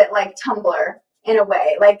little bit like Tumblr in a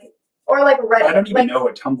way, like, or like Reddit. I don't even know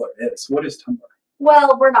what Tumblr is. What is Tumblr?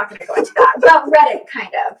 Well, we're not going to go into that, but Reddit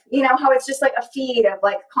kind of, you know, how it's just like a feed of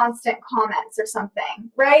like constant comments or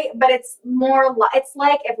something, right? But it's more like, it's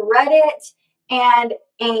like if Reddit and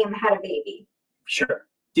AIM had a baby. Sure.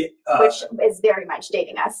 Which is very much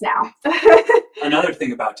dating us now. Another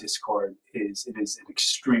thing about Discord is it is an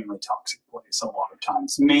extremely toxic place a lot of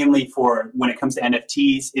times, mainly for when it comes to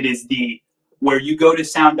NFTs. It is where you go to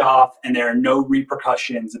sound off and there are no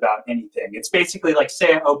repercussions about anything. It's basically like,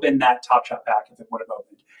 say I opened that Top Shot pack, if it would have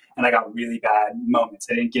opened, and I got really bad moments.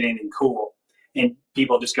 I didn't get anything cool. And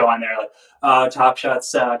people just go on there like, oh, Top Shot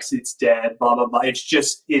sucks, it's dead, blah, blah, blah.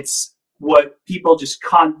 It's what people just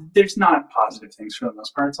there's not positive things for the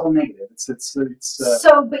most part. It's all negative.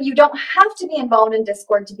 So, but you don't have to be involved in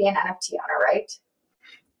Discord to be an NFT owner, right?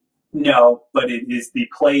 No, but it is the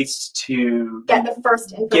place to get the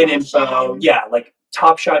first information. Get info. Yeah, like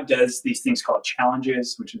Top Shot does these things called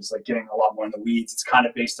challenges, which is like getting a lot more in the weeds. It's kind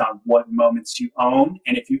of based on what moments you own.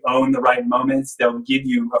 And if you own the right moments, they'll give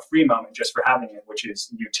you a free moment just for having it, which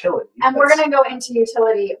is utility. And we're going to go into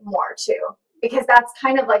utility more too, because that's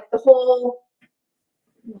kind of like the whole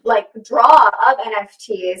like draw of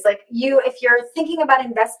NFTs. Like if you're thinking about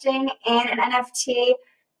investing in an NFT,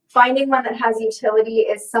 finding one that has utility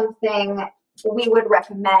is something we would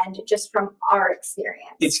recommend just from our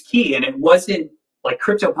experience. It's key, and it wasn't like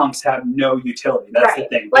CryptoPunks have no utility. That's right.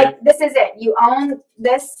 The thing. Like, this is it. You own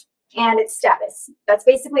this and its status. That's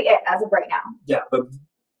basically it as of right now. Yeah, but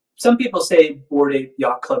some people say Bored Ape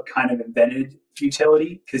Yacht Club kind of invented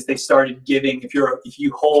utility, because they started giving, if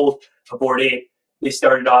you hold a Bored Ape, they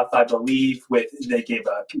started off, I believe, they gave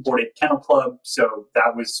a Bored Ape Kennel Club. So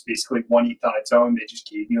that was basically one ETH on its own. They just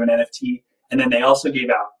gave you an NFT. And then they also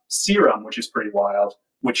gave out Serum, which is pretty wild,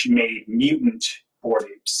 which made mutant Bored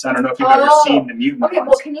Apes. I don't know if you've ever seen the mutant Okay, ones.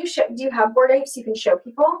 well, can you show, do you have Bored Apes you can show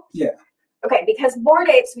people? Yeah. Okay, because Bored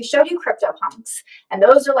Apes, we showed you CryptoPunks, and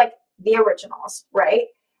those are like the originals, right?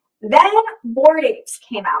 Then Bored Apes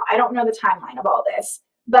came out. I don't know the timeline of all this,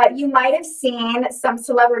 but you might have seen some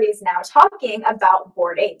celebrities now talking about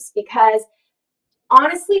Bored Apes, because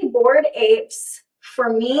honestly, Bored Apes,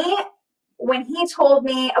 for me, when he told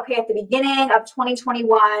me, okay, at the beginning of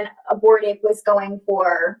 2021, a Bored Ape was going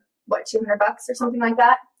for, what, $200 or something like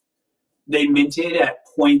that? They minted at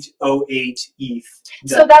 0.08 ETH.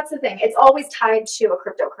 So that's the thing. It's always tied to a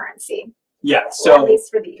cryptocurrency. Yeah, so at least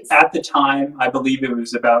for these. At the time, I believe it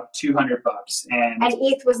was about $200, and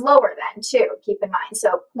ETH was lower then too. Keep in mind.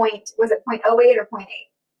 So was it 0.08 or 0.8?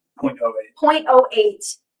 0.08.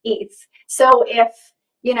 0.08 ETH. So if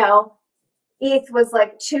ETH was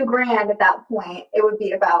like $2,000 at that point, it would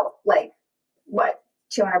be about like what,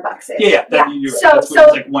 $200 -ish. Yeah. You're right. That's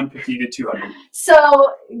like 150 to 200.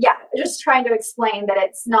 So yeah, just trying to explain that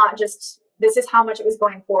it's not just this is how much it was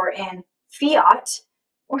going for in fiat.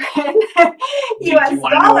 Or in US Do you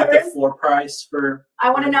want to know what the floor price for?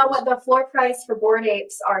 I want to know what the floor price for Bored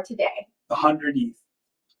Apes are today. 100 ETH.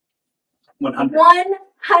 100.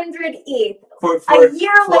 100 ETH. For a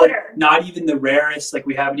year later. Not even the rarest. Like,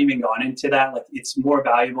 we haven't even gone into that. Like, it's more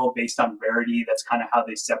valuable based on rarity. That's kind of how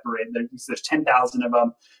they separate. There's 10,000 of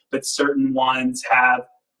them, but certain ones have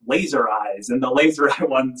laser eyes, and the laser eye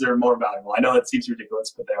ones are more valuable. I know that seems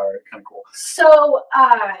ridiculous, but they are kind of cool. So,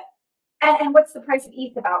 And what's the price of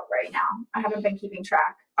ETH about right now? I haven't been keeping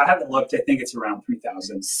track. I haven't looked. I think it's around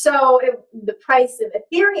 3,000. So the price of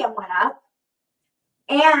Ethereum went up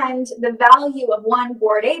and the value of one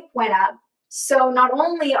Bored Ape went up. So not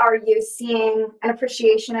only are you seeing an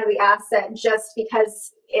appreciation of the asset just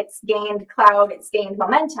because it's gained cloud, it's gained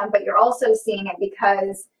momentum, but you're also seeing it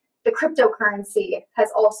because the cryptocurrency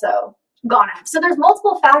has also gone up. So there's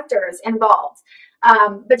multiple factors involved.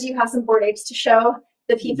 But do you have some Bored Apes to show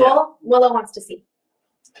the people? Yeah. Willow wants to see.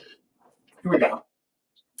 Here we go.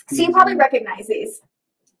 So you probably recognize these.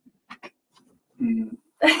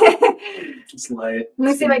 It's light.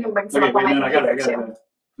 Let me see if I can bring some up on my computer too.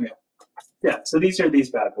 Yeah, so these are these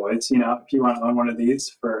bad boys. You know, if you want to own one of these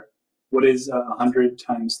for what is 100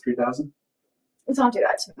 times 3,000? Don't do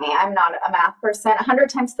that to me. I'm not a math person. 100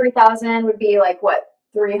 times 3,000 would be like what?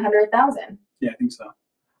 300,000. Yeah, I think so.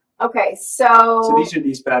 Okay, so these are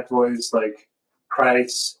these bad boys, like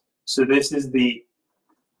price. So this is the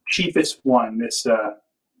cheapest one. This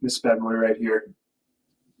this bad boy right here.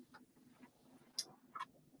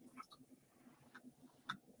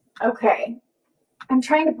 okay. I'm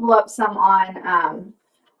trying to pull up some on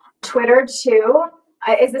Twitter too.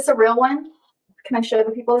 Is this a real one? Can I show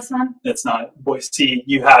the people this one? That's not, boy, see,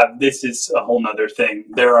 you have, this is a whole nother thing.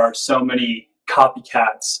 There are so many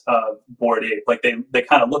copycats of Bored Ape. Like they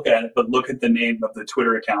kind of look at it, but look at the name of the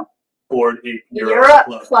Twitter account, Bored Ape Europe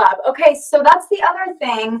Club. Okay, so that's the other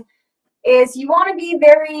thing, is you want to be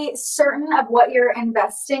very certain of what you're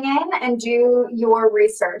investing in and do your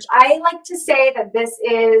research. I like to say that this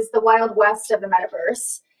is the Wild West of the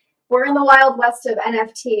metaverse. We're in the Wild West of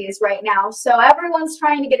NFTs right now. So everyone's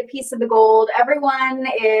trying to get a piece of the gold. Everyone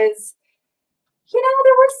is, you know,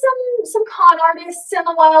 there were some con artists in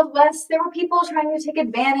the Wild West. There were people trying to take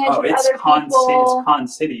advantage of other people. It's Con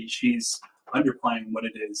City. She's underplaying what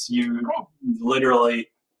it is. You literally,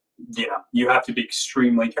 you know, you have to be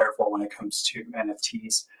extremely careful when it comes to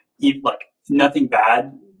NFTs. Like, nothing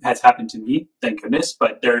bad has happened to me, thank goodness,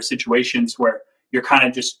 but there are situations where you're kind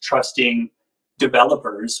of just trusting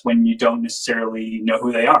developers when you don't necessarily know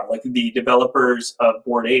who they are. Like the developers of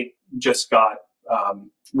Bored Ape just got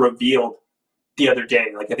revealed the other day.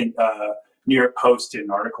 Like I think New York Post did an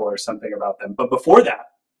article or something about them. But before that,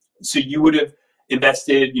 so you would have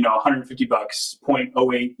invested, you know, 150 bucks,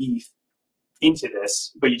 0.08 ETH into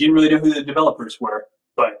this, but you didn't really know who the developers were.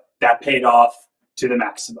 But that paid off to the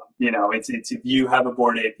maximum. You know, it's if you have a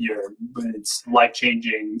Bored Ape, it's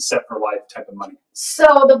life-changing, set for life type of money.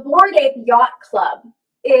 So the Bored Ape Yacht Club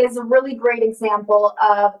is a really great example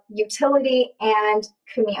of utility and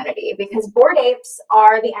community, because Bored Apes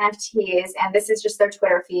are the NFTs, and this is just their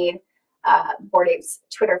Twitter feed, Bored Apes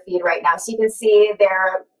Twitter feed right now. So you can see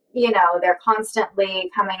they're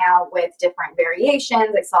constantly coming out with different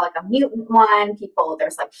variations. I saw like a mutant one.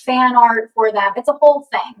 There's like fan art for them. It's a whole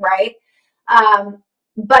thing, right?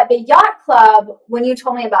 But the Yacht Club, when you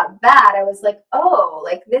told me about that, I was like, oh,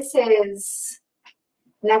 like this is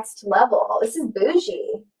next level. This is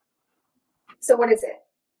bougie. So what is it?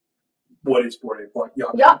 What is Bored Ape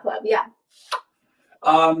Yacht Club? Yeah.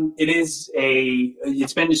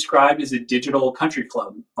 It's been described as a digital country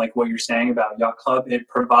club, like what you're saying about Yacht Club. It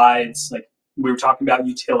provides, like we were talking about,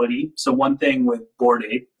 utility. So one thing with Bored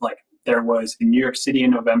Ape, like there was in New York City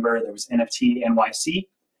in November, there was NFT NYC,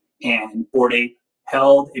 and Bored Ape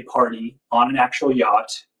held a party on an actual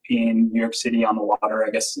yacht in New York City on the water,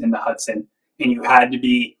 I guess in the Hudson, and you had to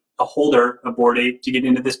be a holder of Bored Ape to get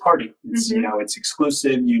into this party. It's, you know, it's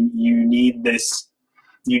exclusive. You need this.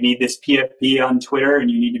 You need this PFP on Twitter,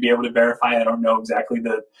 and you need to be able to verify. I don't know exactly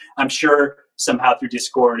I'm sure somehow through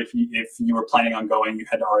Discord, if you were planning on going, you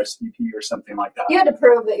had to RSVP or something like that. You had to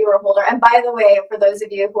prove that you were a holder. And by the way, for those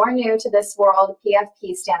of you who are new to this world,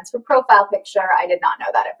 PFP stands for profile picture. I did not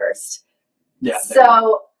know that at first. Yeah.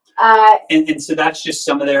 So and so that's just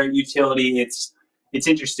some of their utility. It's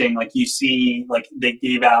interesting. Like you see, like they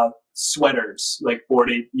gave out sweaters, like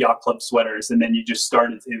Bored Ape Yacht Club sweaters, and then you just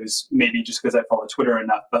started. It was maybe just because I follow Twitter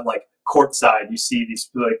enough, but like courtside, you see these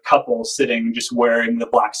like couples sitting just wearing the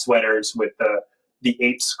black sweaters with the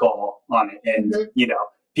ape skull on it, and you know,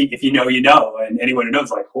 if you know, you know, and anyone who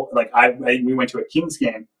knows, we went to a Kings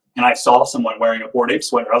game and I saw someone wearing a Bored Ape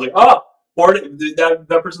sweater. I was like, oh, Bored Ape,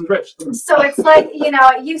 that person's rich. So it's like, you know,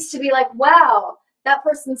 it used to be like, wow, that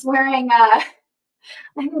person's wearing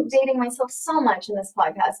I'm dating myself so much in this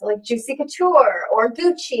podcast, like Juicy Couture or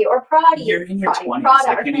Gucci or Prada. You're in your 20s.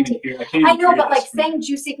 Prada, I know, but like this. saying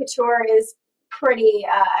Juicy Couture is pretty,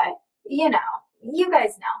 you know, you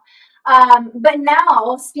guys know. But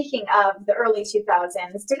now, speaking of the early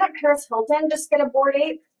 2000s, didn't Paris Hilton just get a Bored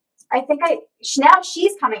Ape now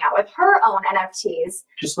she's coming out with her own NFTs.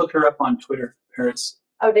 Just look her up on Twitter, Paris.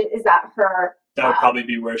 Oh, is that her? That would probably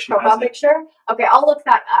be where she profile has it. picture. Okay, I'll look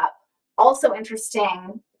that up. Also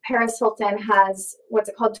interesting, Paris Hilton has what's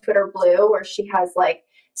it called, Twitter Blue, where she has like,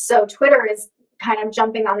 so Twitter is kind of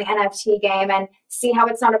jumping on the NFT game, and see how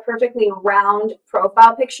it's not a perfectly round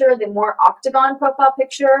profile picture. The more octagon profile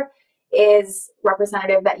picture is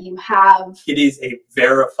representative that you have. It is a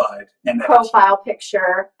verified NFT profile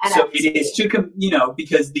picture NFT. So it is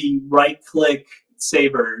because the right-click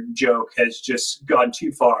saber joke has just gone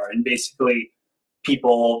too far, and basically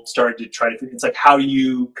people started to try to, it's like, how do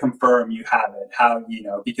you confirm you have it? How,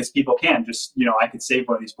 because people can just, I could save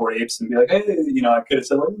one of these Bored Apes and be like, hey, I could have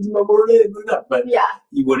said, like, this is my Bored Ape, look at that. But yeah,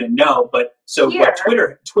 you wouldn't know. But so what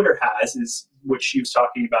Twitter has is what she was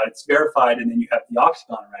talking about. It's verified, and then you have the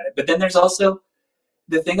octagon around it. But then there's also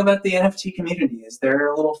the thing about the NFT community is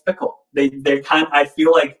they're a little fickle. They're kind of, I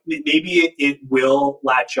feel like maybe it will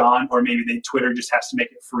latch on, or maybe Twitter just has to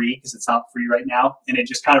make it free because it's not free right now. And it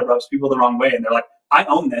just kind of rubs people the wrong way. And they're like, I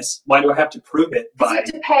own this. Why do I have to prove it? You have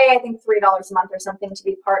to pay, I think, $3 a month or something to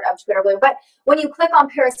be part of Twitter Blue. But when you click on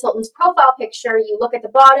Paris Hilton's profile picture, you look at the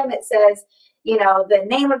bottom, it says, the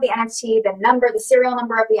name of the NFT, the number, the serial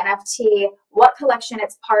number of the NFT, what collection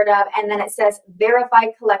it's part of, and then it says verified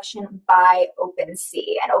collection by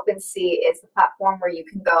OpenSea. And OpenSea is the platform where you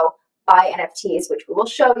can go buy NFTs, which we will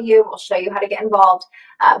show you. We'll show you how to get involved.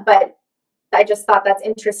 But I just thought that's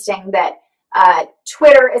interesting that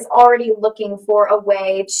Twitter is already looking for a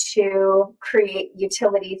way to create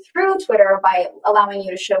utility through Twitter by allowing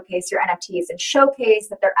you to showcase your NFTs and showcase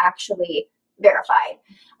that they're actually verified.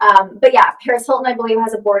 But yeah, Paris Hilton, I believe,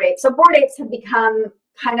 has a Bored Ape. So Bored Apes have become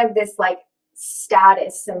kind of this like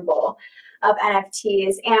status symbol of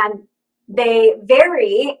NFTs, and they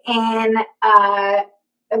vary in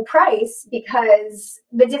price because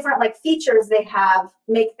the different like features they have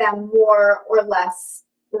make them more or less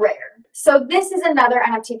rare. So this is another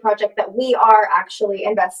NFT project that we are actually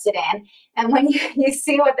invested in. And when you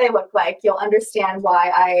see what they look like, you'll understand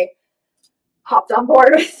why I hopped on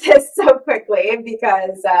board with this so quickly,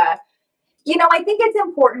 because, I think it's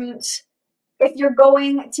important if you're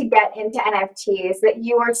going to get into NFTs that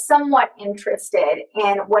you are somewhat interested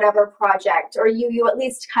in whatever project, or you at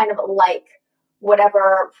least kind of like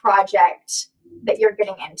whatever project that you're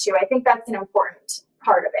getting into. I think that's an important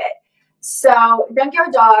part of it. So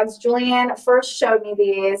Junkyard Dogs, Julian first showed me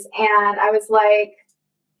these, and I was like,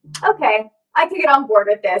 okay, I could get on board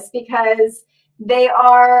with this because they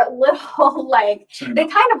are little, like, they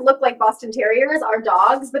kind of look like Boston Terriers, our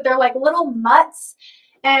dogs, but they're like little mutts,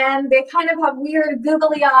 and they kind of have weird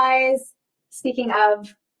googly eyes. Speaking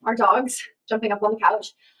of our dogs jumping up on the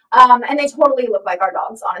couch, and they totally look like our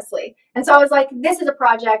dogs, honestly. And so I was like, this is a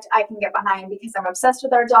project I can get behind because I'm obsessed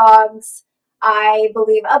with our dogs. I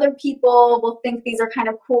believe other people will think these are kind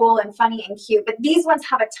of cool and funny and cute, but these ones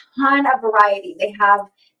have a ton of variety. They have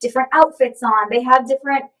different outfits on. They have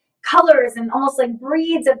different colors and almost like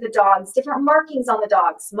breeds of the dogs, different markings on the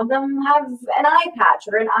dogs. Some of them have an eye patch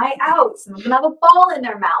or an eye out. Some of them have a ball in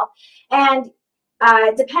their mouth. And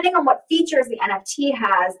depending on what features the NFT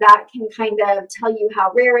has, that can kind of tell you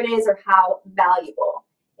how rare it is or how valuable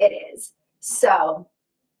it is. So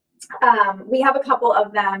we have a couple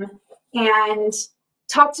of them, and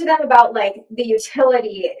talk to them about like the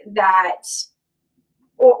utility that,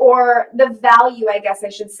 or the value, I guess I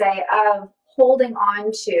should say, of holding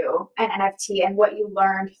on to an NFT and what you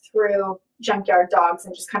learned through Junkyard Dogs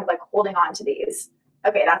and just kind of like holding on to these.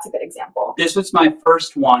 Okay, that's a good example. This was my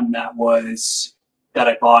first one that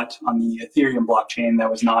I bought on the Ethereum blockchain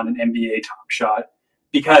that was not an NBA Top Shot,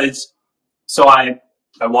 because so I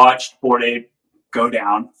watched Bored Ape go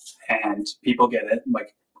down and people get it.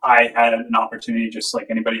 Like, I had an opportunity just like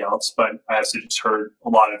anybody else, but I also just heard a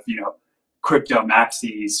lot of, crypto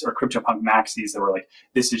maxis or CryptoPunk maxis that were like,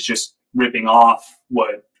 this is just ripping off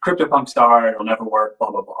what CryptoPunks are, it'll never work, blah,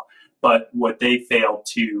 blah, blah. But what they failed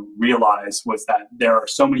to realize was that there are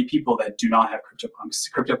so many people that do not have CryptoPunks.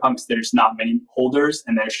 CryptoPunks, there's not many holders,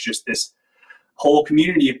 and there's just this whole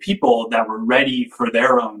community of people that were ready for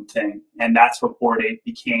their own thing. And that's what Bored Ape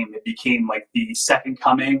became. It became like the second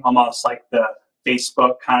coming, almost like the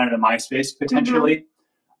Facebook kind of to MySpace potentially.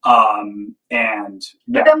 And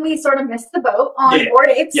yeah. But then we sort of missed the boat on Bored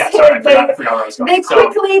Apes. Yeah, sorry, I forgot where I was going. They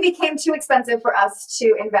quickly became too expensive for us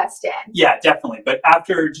to invest in. Yeah, definitely. But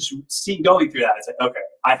after just going through that, it's like, okay,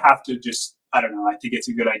 I have to just, I don't know, I think it's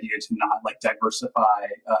a good idea to not like diversify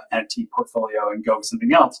NFT portfolio and go with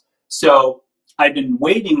something else. So I've been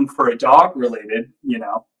waiting for a dog related,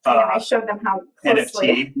 I showed them how closely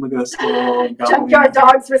NFT. Look at this little junkyard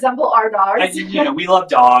dogs resemble our dogs. We love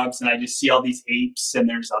dogs, and I just see all these apes, and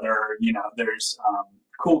there's other, there's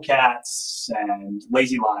cool cats and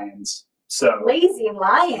lazy lions. So lazy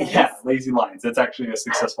lions. Yeah, lazy lions. That's actually a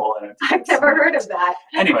successful NFT. I've never heard of that.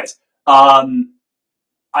 Anyways,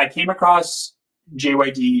 I came across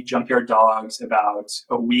JYD Junkyard Dogs about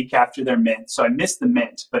a week after their mint. So I missed the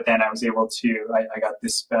mint, but then I was able to, I got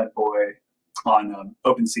this bad boy on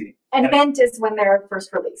OpenSea. And mint is when they're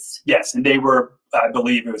first released. Yes, and they were, I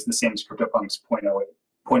believe it was the same as CryptoPunks 0.08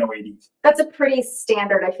 ETH. That's a pretty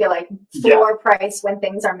standard, I feel like, floor price when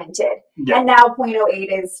things are minted. Yeah. And now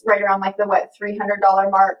 0.08 is right around like the,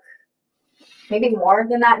 $300 mark. Maybe more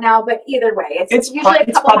than that now, but either way, it's usually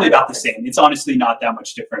it's probably about the same. It's honestly not that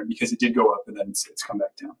much different because it did go up and then it's come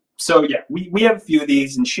back down. So yeah, we have a few of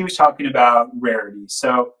these, and she was talking about rarity.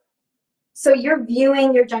 So you're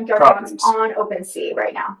viewing your junkyard dogs on OpenSea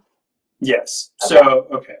right now? Yes. Okay. So,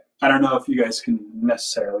 okay. I don't know if you guys can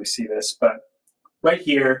necessarily see this, but right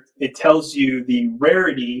here, it tells you the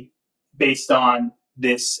rarity based on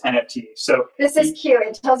this NFT. So this is cute.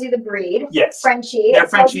 It tells you the breed. Yes. Frenchie. They're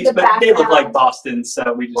Frenchies, but they look like Boston,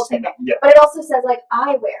 so we just yeah. But it also says like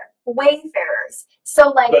eyewear, wayfarers. So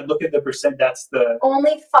like, but look at the percent. That's the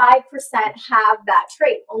only 5% have that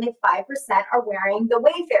trait. Only 5% are wearing the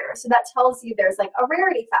wayfarer. So that tells you there's like a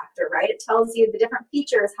rarity factor, right? It tells you the different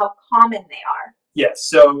features, how common they are. Yes.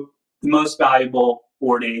 So the most valuable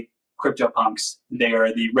Bored Ape CryptoPunks, they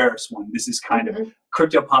are the rarest one. This is kind of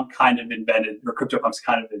CryptoPunks kind of invented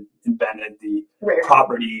the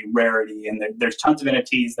property rarity, and there's tons of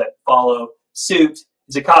NFTs that follow suit.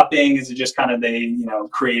 Is it copying? Is it just kind of they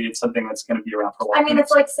created something that's going to be around for a while? I mean, it's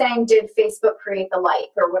like saying, did Facebook create the like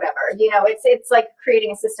or whatever? It's like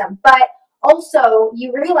creating a system. But also,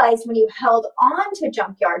 you realized when you held on to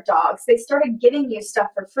Junkyard Dogs, they started giving you stuff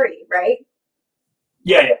for free, right?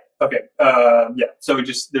 Yeah. Okay. Yeah. So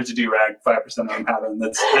there's a do-rag, 5% of them have him.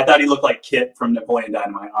 I thought he looked like Kit from Napoleon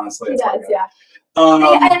Dynamite, honestly. He does, yeah. And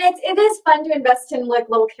it is fun to invest in like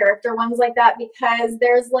little character ones like that because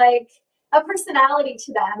there's like a personality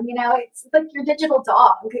to them. It's like your digital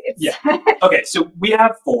dog. Yeah. Okay. So we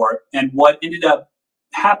have 4, and what ended up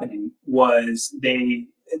happening was they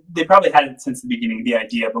probably had it since the beginning, the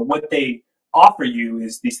idea, but what they offer you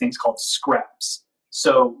is these things called scraps.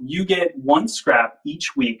 So you get 1 scrap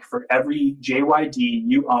each week for every JYD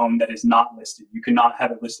you own that is not listed. You cannot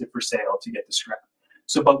have it listed for sale to get the scrap.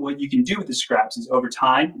 So, but what you can do with the scraps is over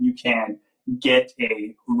time, you can get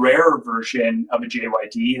a rarer version of a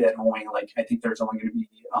JYD that only I think there's only going to be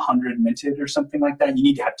 100 minted or something like that. You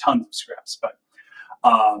need to have tons of scraps. But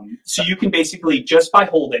so you can basically, just by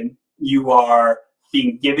holding, you are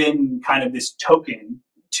being given kind of this token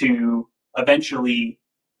to eventually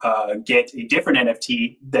get a different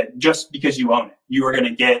NFT that just because you own it, you are going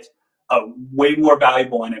to get a way more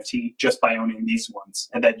valuable NFT just by owning these ones,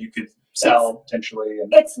 and that you could sell potentially.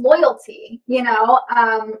 It's loyalty,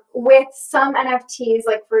 with some NFTs,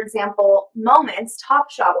 like for example, Moments, Top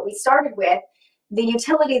Shot, what we started with, the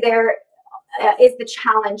utility there is the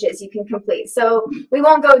challenges you can complete. So we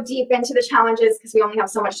won't go deep into the challenges because we only have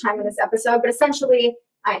so much time in this episode, but essentially,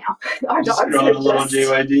 I know our dogs are just a little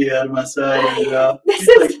JYD out of my side.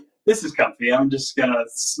 And, this is comfy. I'm just gonna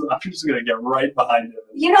get right behind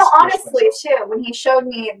him. Honestly, too, when he showed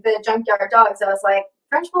me the Junkyard Dogs, I was like,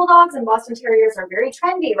 French Bulldogs and Boston Terriers are very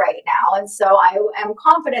trendy right now, and so I am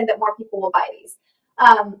confident that more people will buy these.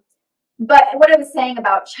 But what I was saying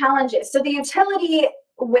about challenges, so the utility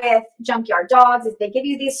with Junkyard Dogs is they give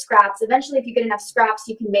you these scraps. Eventually, if you get enough scraps,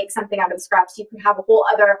 you can make something out of the scraps. You can have a whole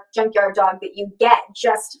other Junkyard Dog that you get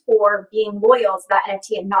just for being loyal to that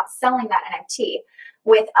NFT and not selling that NFT.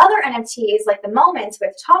 With other NFTs, like the Moments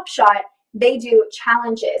with Top Shot, they do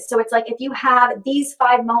challenges. So it's like if you have these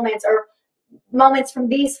 5 moments or moments from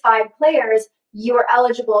these 5 players, you are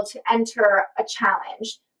eligible to enter a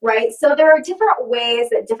challenge. Right? So there are different ways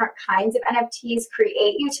that different kinds of NFTs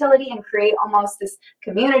create utility and create almost this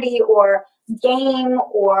community or game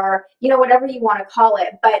or, whatever you want to call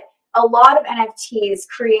it. But a lot of NFTs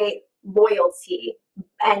create loyalty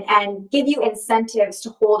and give you incentives to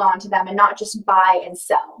hold on to them and not just buy and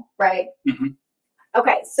sell, right?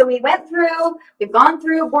 Okay, so we've gone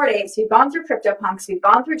through Bored Apes, we've gone through CryptoPunks, we've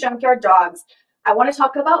gone through Junkyard Dogs. I want to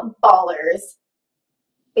talk about Ballers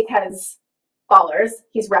because Ballers,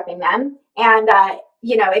 he's repping them. And,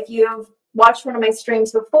 if you've watched one of my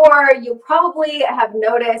streams before, you probably have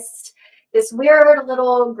noticed this weird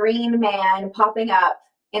little green man popping up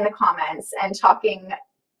in the comments and talking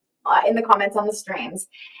in the comments on the streams.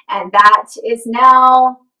 And that is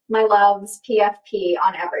now my love's PFP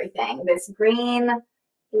on everything, this green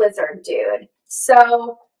lizard dude.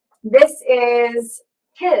 So this is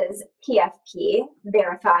his PFP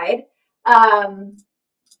verified. And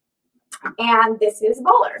this is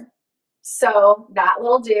Baller. So that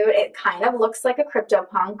little dude, it kind of looks like a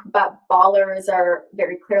CryptoPunk, but ballers are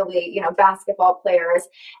very clearly, you know, basketball players,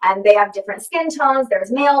 and they have different skin tones.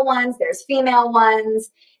 There's male ones, there's female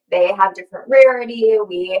ones. They have different rarity.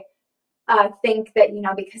 We think that, you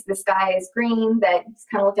know, because this guy is green, that he's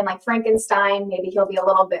kind of looking like Frankenstein, maybe he'll be a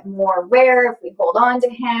little bit more rare if we hold on to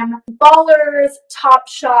him. Ballers, Top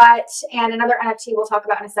Shot, and another NFT we'll talk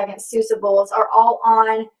about in a second, Susables, are all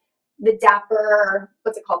on the Dapper,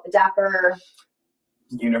 what's it called? The Dapper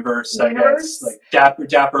Universe, I guess. Like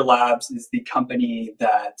Dapper Labs is the company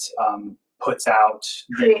that puts out,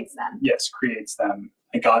 creates them. Yes, creates them.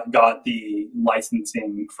 I got the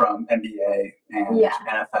licensing from NBA and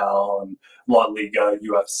NFL and La Liga,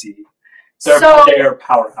 UFC. They're a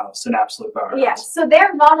powerhouse, an absolute powerhouse. Yeah, so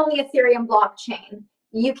they're not only Ethereum blockchain.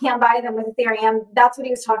 You can't buy them with Ethereum. That's what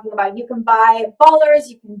he was talking about. You can buy Ballers,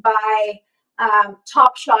 you can buy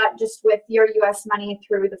Top Shot just with your US money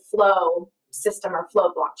through the Flow system or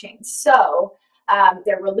Flow blockchain. So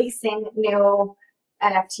they're releasing new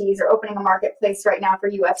NFTs or opening a marketplace right now for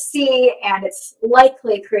UFC, and it's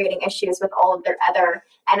likely creating issues with all of their other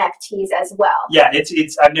NFTs as well. Yeah,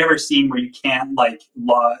 it's I've never seen where you can't like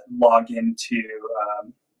log in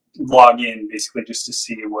basically just to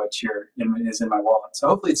see what is in my wallet. So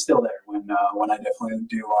hopefully it's still there when I definitely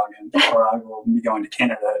do log in, or I will be going to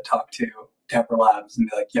Canada to talk to Dapper Labs and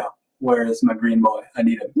be like, yeah, where is my green boy? I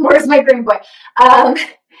need him. Where's my green boy?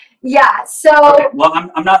 Yeah, so okay, well,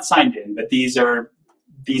 I'm not signed in, but these are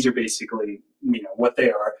basically, you know, what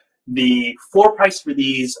they are. The floor price for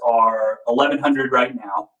these are $1,100 right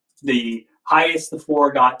now. The highest the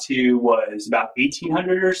floor got to was about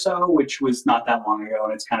 $1,800 or so, which was not that long ago,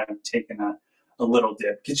 and it's kind of taken a little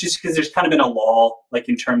dip. It's just because there's kind of been a lull, like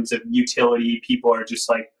in terms of utility. People are just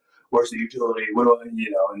like, where's the utility? What do I,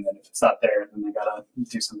 you know? And then if it's not there, then they gotta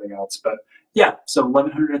do something else. But yeah, so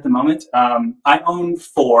 $1,100 at the moment. I own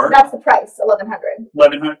 4. That's the price, $1,100.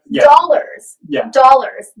 $1,100, yeah. Dollars. Yeah.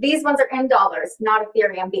 Dollars. These ones are in dollars, not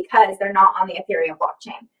Ethereum, because they're not on the Ethereum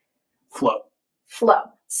blockchain. Flow.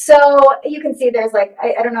 So you can see there's like,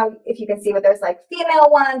 I don't know if you can see, but there's like female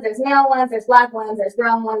ones, there's male ones, there's black ones, there's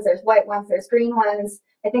brown ones, there's white ones, there's green ones.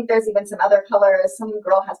 I think there's even some other colors. Some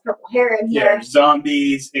girl has purple hair in here. Yeah,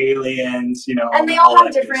 zombies, aliens, you know. And they all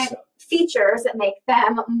have different features that make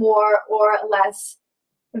them more or less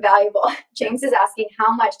valuable. James is asking,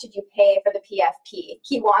 how much did you pay for the PFP?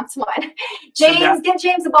 He wants one. James, get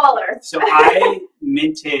James a baller. So I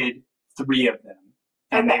minted 3 of them.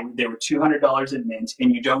 And okay. they were $200 at mint,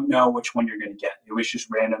 and you don't know which one you're going to get. It was just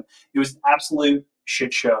random. It was an absolute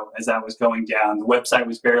shit show as that was going down. The website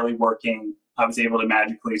was barely working. I was able to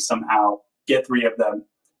magically somehow get 3 of them.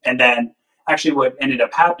 And then actually what ended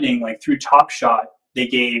up happening, like through Top Shot, they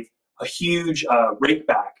gave a huge rake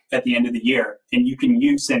back at the end of the year. And you can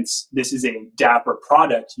use, since this is a Dapper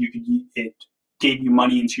product, it gave you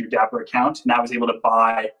money into your Dapper account. And I was able to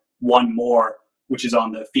buy 1 more, which is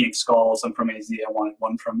on the Phoenix Skulls. I'm from AZ. I wanted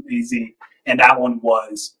 1 from AZ. And that one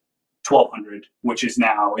was $1,200, which is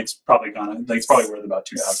now, it's probably worth about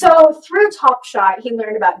 $2,000. So through Top Shot, he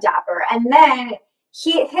learned about Dapper. And then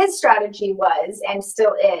his strategy was, and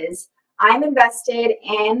still is, I'm invested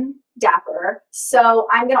in Dapper. So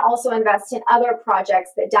I'm going to also invest in other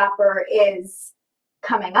projects that Dapper is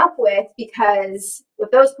coming up with, because if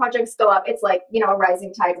those projects go up, it's like, you know, a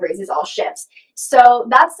rising tide raises all ships. So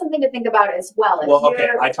that's something to think about as well. Well, okay,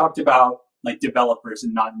 I talked about like developers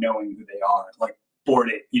and not knowing who they are. Like Bored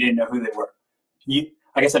Ape, you didn't know who they were.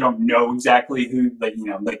 I guess I don't know exactly who, like, you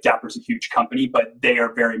know, like Dapper's a huge company, but they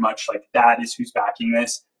are very much like, that is who's backing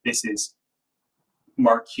this. This is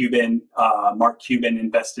Mark Cuban. Mark Cuban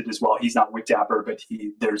invested as well. He's not with Dapper, but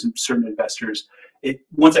there's certain investors.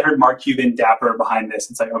 Once I heard Mark Cuban, Dapper behind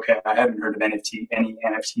this, it's like, okay, I haven't heard of any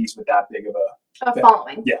NFTs with that big of a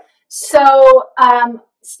following. Yeah. So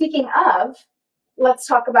speaking of, let's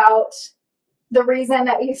talk about the reason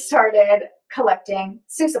that we started collecting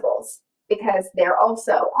Susables, because they're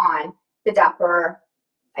also on the Dapper.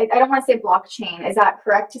 I don't want to say blockchain. Is that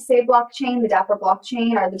correct to say blockchain? The Dapper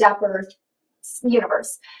blockchain or the Dapper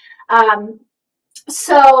universe?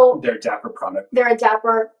 So they're a Dapper product. They're a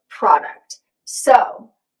Dapper product.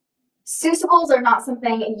 So Susables are not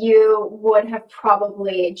something you would have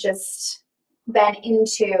probably just been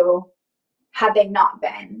into had they not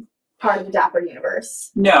been part of the Dapper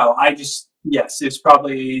universe. No, yes, it's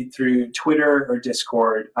probably through Twitter or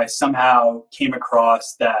Discord. I somehow came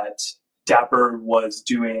across that Dapper was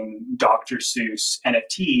doing Dr. Seuss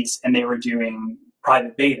NFTs, and they were doing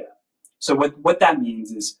private beta. So what that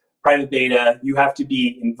means is private beta, you have to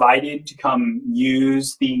be invited to come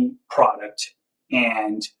use the product,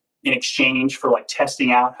 and in exchange for like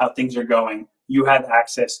testing out how things are going, you have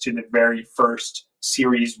access to the very first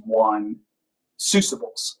Series 1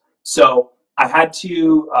 Seussibles. So I had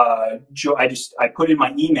to, I put in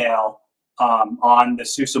my email on the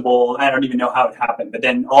Seussible. I don't even know how it happened, but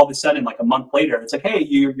then all of a sudden, like a month later, it's like, hey,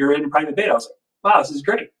 you're in private beta. I was like, wow, this is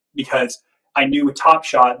great, because I knew with Top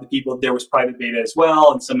Shot, the people, there was private beta as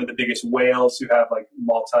well, and some of the biggest whales who have like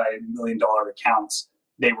multi-million-dollar accounts,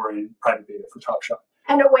 they were in private beta for Top Shot.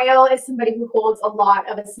 And a whale is somebody who holds a lot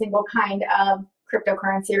of a single kind of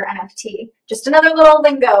cryptocurrency or NFT. Just another little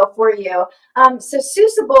lingo for you. So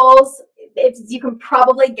Seussibles, if you can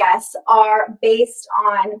probably guess, are based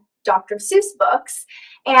on Dr. Seuss books.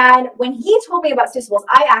 And when he told me about Seussibles,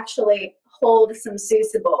 I actually hold some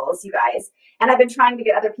Seussibles, you guys. And I've been trying to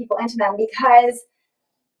get other people into them, because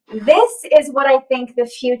this is what I think the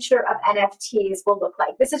future of NFTs will look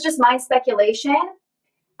like. This is just my speculation.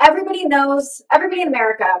 Everybody knows, everybody in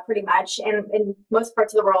America pretty much, and in most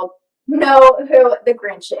parts of the world, know who the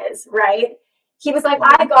Grinch is, right? He was like,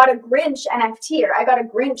 I got a Grinch NFT, or I got a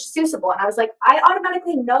Grinch Seussible. And I was like, I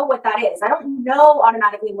automatically know what that is. I don't know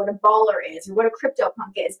automatically what a baller is or what a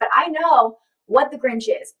CryptoPunk is, but I know what the Grinch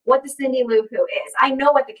is, what the Cindy Lou Who is. I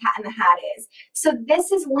know what the Cat in the Hat is. So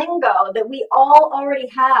this is lingo that we all already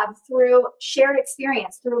have through shared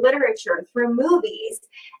experience, through literature, through movies.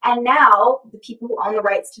 And now the people who own the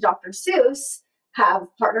rights to Dr. Seuss have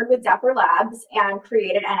partnered with Dapper Labs and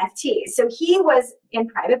created NFTs. So he was in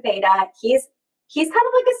private beta. He's kind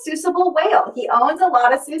of like a Seussible whale. He owns a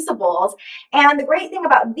lot of Seussibles. And the great thing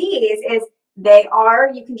about these is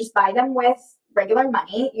you can just buy them with regular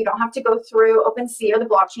money. You don't have to go through OpenSea or the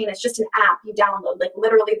blockchain. It's just an app you download, like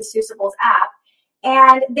literally the Seussibles app.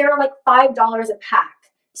 And they're like $5 a pack.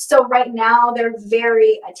 So right now they're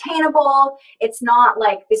very attainable. It's not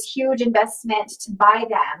like this huge investment to buy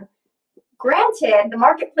them. Granted, the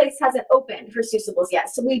marketplace hasn't opened for Seussibles yet,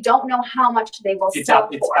 so we don't know how much they will sell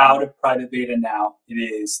for. It's out of private beta now. It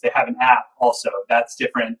is. They have an app also. That's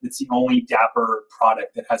different. It's the only Dapper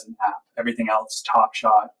product that has an app. Everything else, Top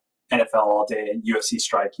Shot, NFL All Day, UFC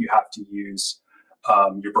Strike, you have to use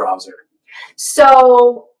your browser.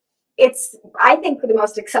 So it's, I think, the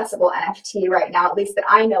most accessible NFT right now, at least that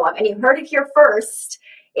I know of. And you heard it here first.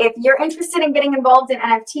 If you're interested in getting involved in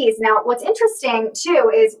NFTs. Now, what's interesting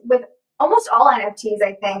too is with almost all NFTs,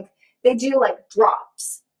 I think, they do like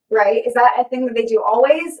drops, right? Is that a thing that they do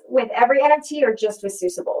always with every NFT, or just with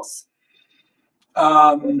Seussibles?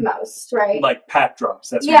 Most, right? Like pack drops.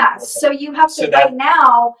 That's yeah. So you have to, right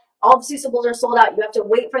now, all the Seussibles are sold out. You have to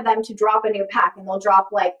wait for them to drop a new pack, and they'll drop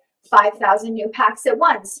like 5,000 new packs at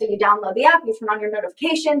once. So you download the app, you turn on your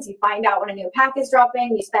notifications, you find out when a new pack is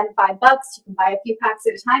dropping, you spend $5, you can buy a few packs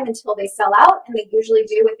at a time until they sell out, and they usually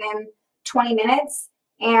do within 20 minutes.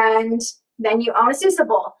 And then you own a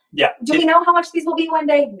Seussible. Yeah. Do we know how much these will be one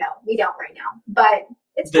day? No, we don't right now. But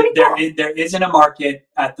it's pretty cool. There isn't a market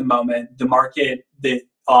at the moment. The market that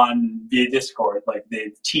on via Discord, like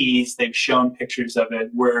they've teased, they've shown pictures of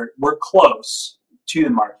it. We're close to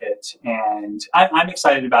the market, and I'm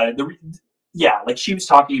excited about it. Yeah, like she was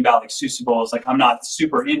talking about like Seussibles. Like I'm not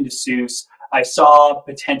super into Seuss. I saw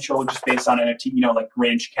potential just based on NFT, you know, like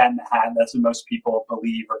Grinch, Cat in the Hat. That's what most people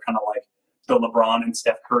believe are kind of like the LeBron and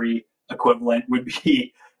Steph Curry equivalent would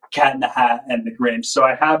be Cat in the Hat and the Grinch. So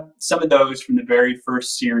I have some of those from the very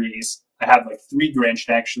first series. I have like 3 Grinch,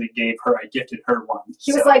 and I actually gifted her one.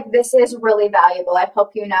 He was like, this is really valuable. I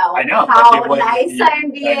hope you know, I know how nice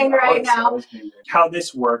I'm being right now. How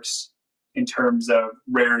this works in terms of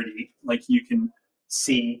rarity, like you can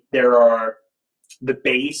see there are the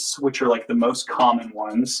base, which are like the most common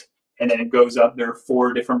ones, and then it goes up. There are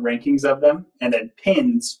 4 different rankings of them, and then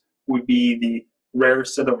pins would be the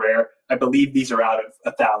rarest of the rare. I believe these are out of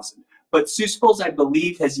 1,000. But Seussibles, I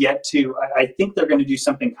believe, has yet to, I think they're going to do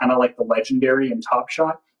something kind of like the Legendary and Top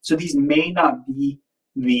Shot. So these may not be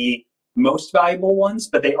the most valuable ones,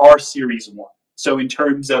 but they are Series 1. So in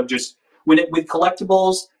terms of just, with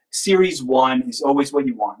collectibles, Series 1 is always what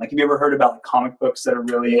you want. Like, have you ever heard about like comic books that are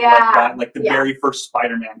really like that? Like the very first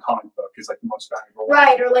Spider-Man comic book is like the most valuable one.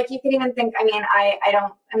 Right, or like you can even think, I mean,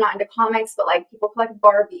 I'm not into comics, but like people collect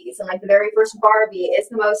Barbies, and like the very first Barbie is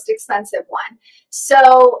the most expensive one.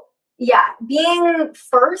 So yeah, being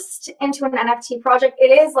first into an NFT project, it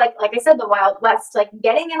is like I said, the Wild West. Like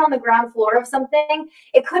getting in on the ground floor of something,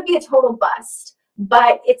 it could be a total bust,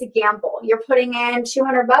 but it's a gamble. You're putting in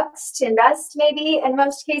 $200 to invest, maybe in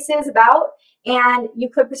most cases, about, And you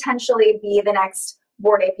could potentially be the next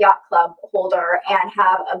Bored Ape Yacht Club holder and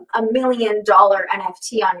have $1 million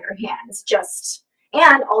NFT on your hands.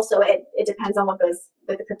 And also it depends on what goes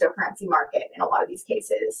with the cryptocurrency market in a lot of these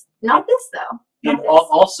cases. Not this though. And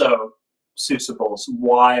also, Seussibles,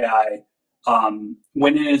 why I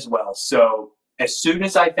went in as well. So as soon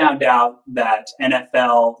as I found out that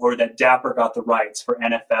NFL or that Dapper got the rights for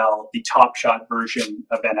NFL, the Top Shot version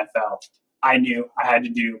of NFL, I knew I had to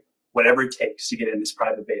do whatever it takes to get in this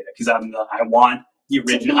private beta, because I want the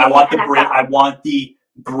original. I want the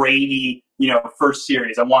Brady, first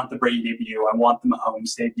series. I want the Brady debut. I want the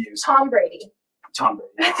Mahomes debuts. Tom Brady.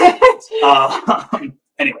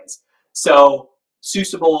 Anyways, so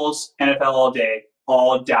Seussibles, NFL all day,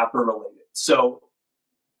 all Dapper related. So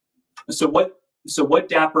what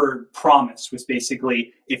Dapper promised was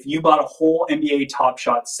basically, if you bought a whole NBA Top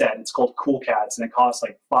Shot set, it's called Cool Cats, and it costs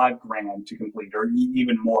like $5,000 to complete, or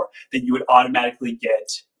even more, that you would automatically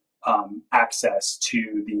get access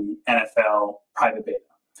to the NFL private beta.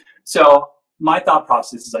 So my thought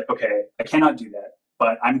process is like, okay, I cannot do that,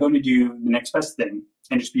 but I'm going to do the next best thing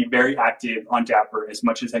and just be very active on Dapper as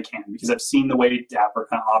much as I can, because I've seen the way Dapper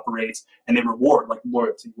kind of operates, and they reward like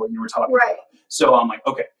loyalty, what you were talking about. So I'm like,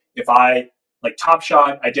 okay, if I like Top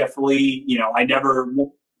Shot, I definitely,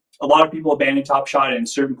 a lot of people abandon Top Shot, and at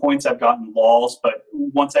certain points I've gotten lols, but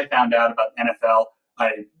once I found out about NFL,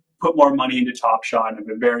 I put more money into Top Shot, and I've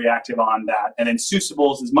been very active on that. And then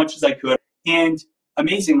Seussibles as much as I could. And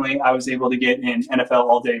amazingly, I was able to get in NFL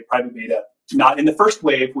all day private beta, not in the first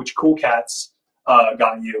wave, which Cool Cats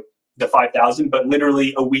got you the 5,000, but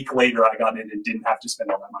literally a week later I got in and didn't have to spend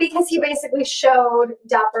all that money. Because he basically showed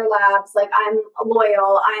Dapper Labs, like, I'm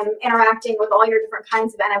loyal, I'm interacting with all your different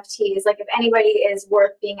kinds of NFTs. Like, if anybody is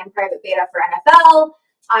worth being in private beta for NFL,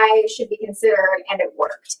 I should be considered, and it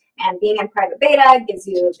worked. And being in private beta gives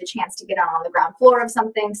you the chance to get on the ground floor of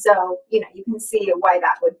something. So, you can see why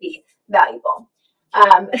that would be valuable.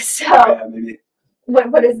 Maybe.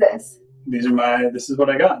 What is this? This is what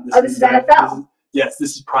I got. This is NFL. Yes,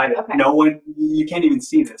 this is private. Okay. No one, you can't even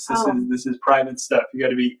see this. This is private stuff. You got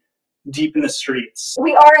to be deep in the streets.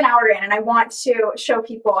 We are an hour in, and I want to show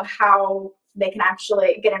people how they can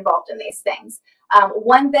actually get involved in these things.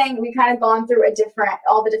 One thing, we kind of gone through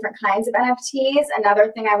all the different kinds of NFTs.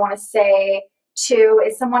 Another thing I want to say too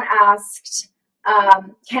is someone asked,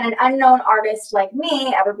 can an unknown artist like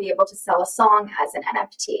me ever be able to sell a song as an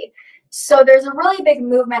NFT? So there's a really big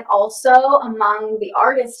movement also among the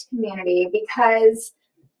artist community, because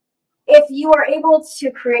if you are able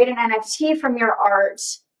to create an NFT from your art,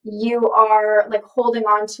 you are like holding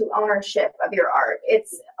on to ownership of your art.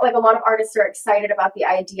 It's like a lot of artists are excited about the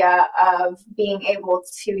idea of being able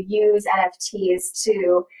to use NFTs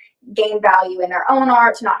to gain value in their own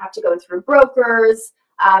art, to not have to go through brokers.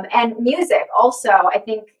 And music also, I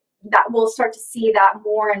think that we'll start to see that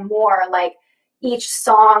more and more. Like, each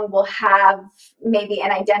song will have maybe an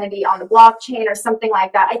identity on the blockchain or something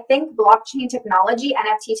like that. I think blockchain technology,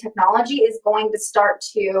 NFT technology, is going to start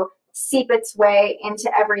to seep its way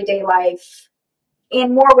into everyday life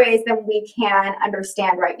in more ways than we can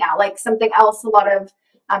understand right now. Like, something else, a lot of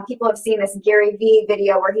people have seen this Gary Vee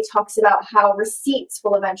video where he talks about how receipts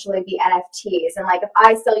will eventually be NFTs. And like, if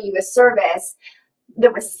I sell you a service, the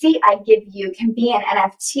receipt I give you can be an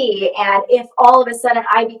NFT. And if all of a sudden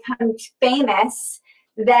I become famous,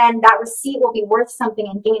 then that receipt will be worth something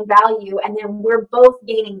and gain value. And then we're both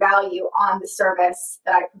gaining value on the service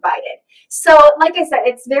that I provided. So like I said,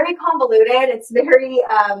 it's very convoluted. It's very,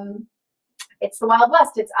 it's the Wild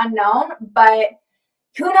West. It's unknown, but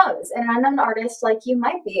who knows? An unknown artist like you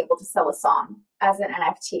might be able to sell a song as an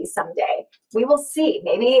NFT someday. We will see.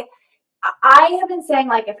 Maybe. I have been saying,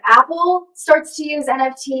 like, if Apple starts to use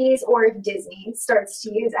NFTs, or if Disney starts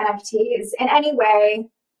to use NFTs in any way,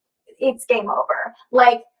 it's game over.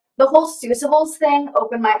 Like, the whole Seussibles thing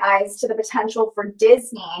opened my eyes to the potential for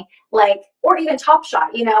Disney, like, or even Top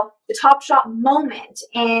Shot, the Top Shot moment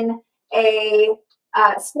in a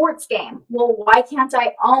sports game. Well, why can't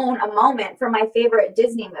I own a moment from my favorite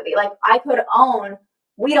Disney movie? Like, I could own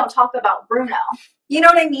We Don't Talk About Bruno. You know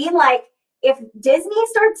what I mean? Like, if Disney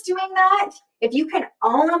starts doing that, if you can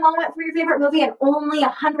own a moment for your favorite movie, and only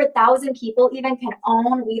 100,000 people even can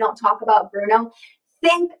own We Don't Talk About Bruno,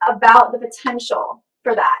 think about the potential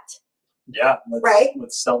for that. Yeah,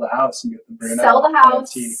 let's sell the house and get the Bruno. Sell the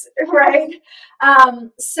house, NFT. Right?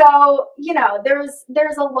 So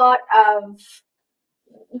there's a lot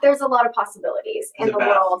of possibilities in the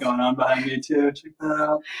world going on behind me too. Check that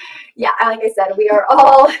out. Yeah, like I said, we are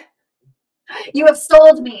all You have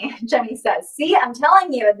sold me, Jenny says. See, I'm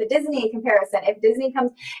telling you, the Disney comparison. If Disney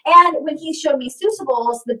comes, and when he showed me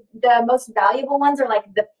Seussibles, the most valuable ones are like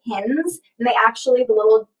the pins, and they actually, the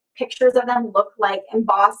little pictures of them look like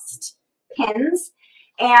embossed pins.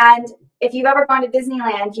 And if you've ever gone to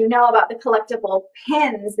Disneyland, you know about the collectible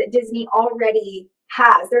pins that Disney already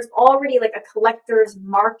has. There's already like a collector's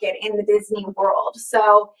market in the Disney world.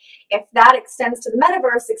 So if that extends to the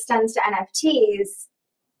metaverse, extends to NFTs,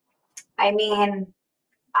 I mean,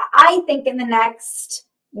 I think in the next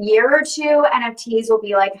year or two, NFTs will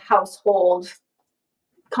be like household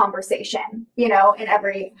conversation, you know, in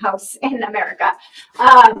every house in America.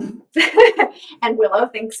 And Willow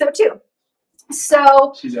thinks so too.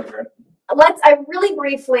 So she's over it. I really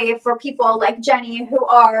briefly, for people like Jenny who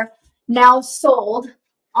are now sold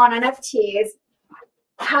on NFTs,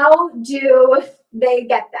 how do they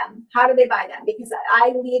get them? How do they buy them? Because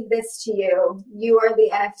I leave this to you. You are the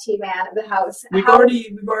NFT man of the house. We've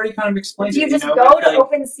already kind of explained it. Do you just go to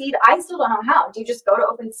OpenSea? I still don't know how. Do you just go to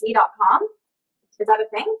OpenSea.com? Is that a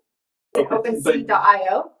thing?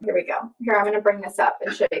 OpenSea.io. Here we go. Here, I'm going to bring this up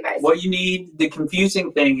and show you guys. What you need, the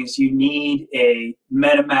confusing thing is you need a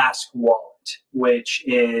MetaMask wallet, which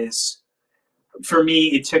is, for me,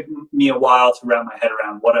 it took me a while to wrap my head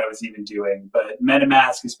around what I was even doing. But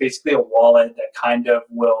MetaMask is basically a wallet that kind of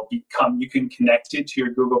will become, you can connect it to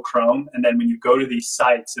your Google Chrome. And then when you go to these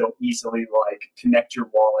sites, it'll easily like connect your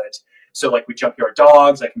wallet. So like with Junkyard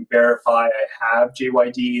Dogs, I can verify I have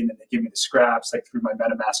JYD, and then they give me the scraps like through my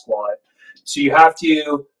MetaMask wallet. So you have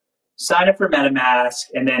to sign up for MetaMask,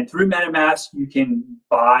 and then through MetaMask, you can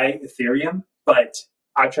buy Ethereum. But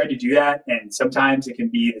I've tried to do that, and sometimes it can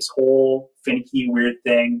be this whole finicky, weird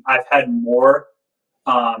thing. I've had more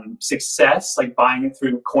success like buying it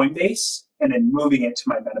through Coinbase and then moving it to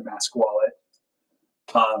my MetaMask wallet.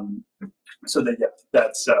 So that,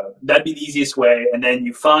 yeah, that'd be the easiest way. And then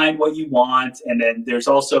you find what you want. And then there's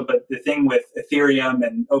also, but the thing with Ethereum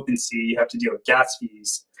and OpenSea, you have to deal with gas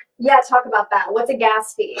fees. Yeah, talk about that. What's a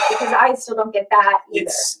gas fee? Because I still don't get that either.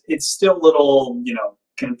 It's still a little, you know,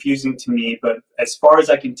 confusing to me. But as far as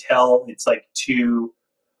I can tell, it's like to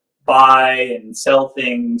buy and sell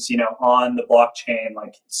things, you know, on the blockchain,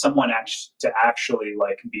 like someone actually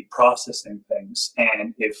like be processing things.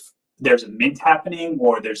 And if there's a mint happening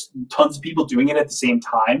or there's tons of people doing it at the same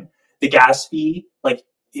time, the gas fee, like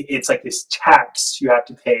it's like this tax you have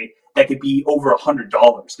to pay that could be over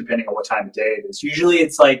 $100 depending on what time of day it is. Usually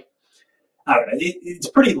it's like, I don't know, it's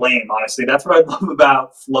pretty lame, honestly. That's what I love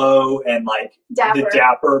about Flow and like the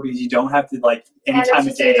Dapper, because you don't have to like any time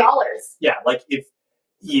of day. Yeah, like if,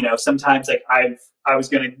 you know, sometimes like I was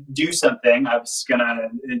going to do something, I was going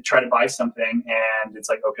to try to buy something, and it's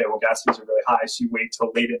like, okay, well, gas fees are really high, so you wait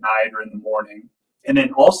till late at night or in the morning. And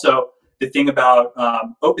then also the thing about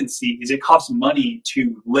OpenSea is it costs money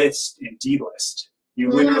to list and delist. You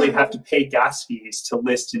literally have to pay gas fees to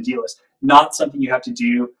list and delist. Not something you have to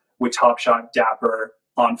do with Top Shot, Dapper,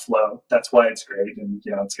 on Flow. That's why it's great, and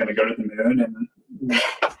you know, it's going to go to the moon. And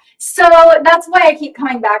so that's why I keep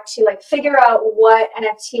coming back to like figure out what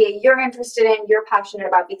NFT you're interested in, you're passionate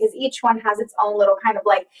about, because each one has its own little kind of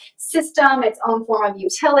like system, its own form of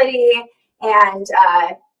utility, and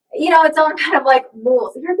you know, its own kind of like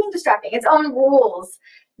rules. If you're being distracting, its own rules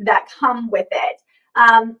that come with it.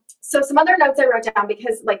 So some other notes I wrote down,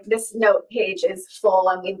 because like this note page is full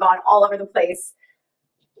and we've gone all over the place.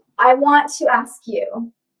 I want to ask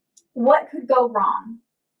you, what could go wrong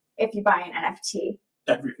if you buy an NFT?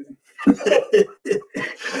 Everything.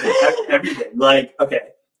 Everything. Like, okay,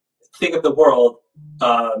 think of the world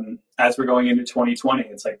as we're going into 2020.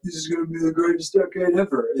 It's like, this is going to be the greatest decade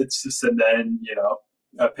ever. It's just, and then, you know,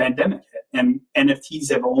 a pandemic hit. And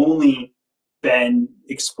NFTs have only been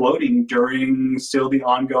exploding during still the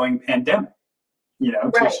ongoing pandemic, you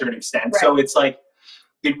know, to a certain extent. Right. So it's like,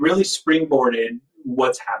 it really springboarded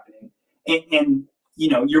what's happening. And, you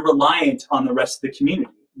know, you're reliant on the rest of the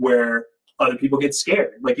community where other people get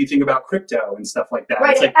scared. Like you think about crypto and stuff like that.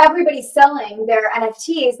 Right. It's if like, everybody's selling their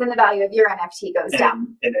NFTs, then the value of your NFT goes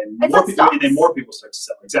down. And then more people start to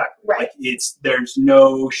sell. Exactly. Right. Like there's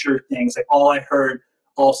no sure things. Like all I heard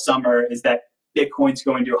all summer is that Bitcoin's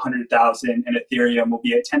going to 100,000 and Ethereum will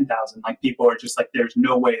be at 10,000. Like people are just like, there's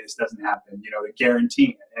no way this doesn't happen. You know, they're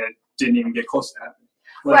guaranteeing it, and it didn't even get close to happening.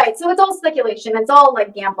 Like, right. So it's all speculation. It's all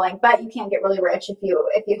like gambling, but you can get really rich if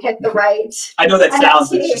you hit the right. I know that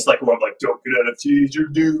sounds, it's just like, well, I'm like, don't get NFTs, you're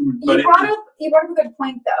doomed. But you brought up a good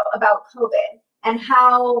point though about COVID and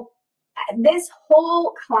how this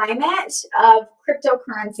whole climate of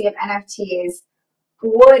cryptocurrency, of NFTs,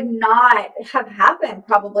 would not have happened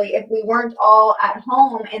probably if we weren't all at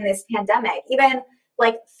home in this pandemic. Even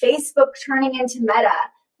like Facebook turning into Meta,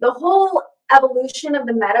 the whole evolution of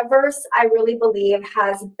the metaverse, I really believe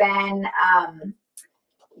has been,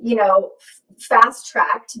 you know, fast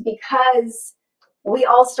tracked because we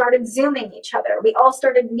all started Zooming each other. We all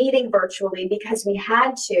started meeting virtually because we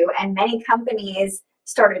had to. And many companies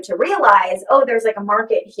started to realize, oh, there's like a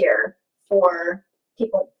market here for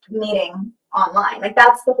people meeting online. Like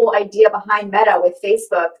that's the whole idea behind Meta with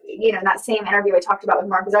Facebook. You know, in that same interview I talked about with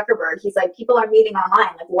Mark Zuckerberg, he's like, people are meeting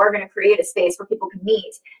online. Like we're going to create a space where people can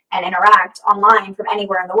meet and interact online from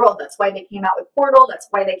anywhere in the world. That's why they came out with Portal. That's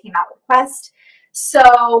why they came out with Quest.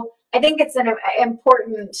 So I think it's an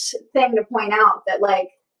important thing to point out that like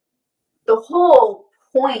the whole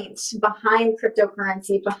point behind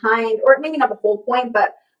cryptocurrency, or maybe not the whole point,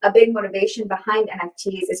 but a big motivation behind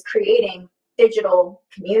NFTs is creating digital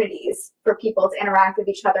communities for people to interact with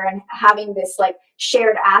each other and having this like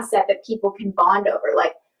shared asset that people can bond over.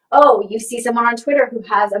 Like, oh, you see someone on Twitter who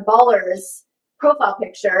has a baller's profile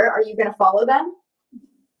picture. Are you going to follow them?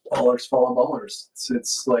 Ballers follow ballers.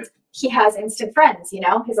 It's like he has instant friends, you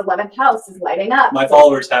know, his 11th house is lighting up. My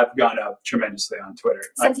followers have gone up tremendously on Twitter.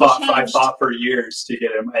 I Since fought for years to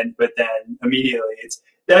get him, but then immediately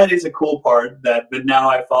that is a cool part but now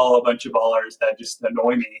I follow a bunch of ballers that just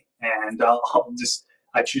annoy me, and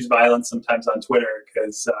I choose violence sometimes on Twitter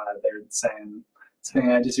because they're saying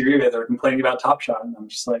I disagree with, or complaining about Top Shot, and I'm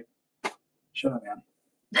just like, shut up,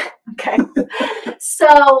 man. Okay.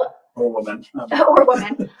 So or woman. Or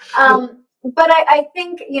woman. But I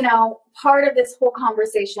think, you know, part of this whole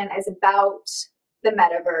conversation is about the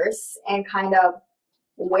metaverse and kind of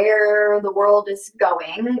where the world is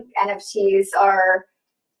going. NFTs are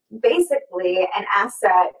basically an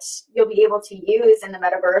asset you'll be able to use in the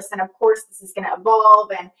metaverse. And of course, this is going to evolve.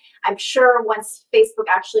 And I'm sure once Facebook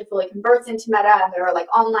actually fully converts into Meta, and there are like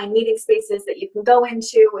online meeting spaces that you can go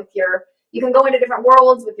into you can go into different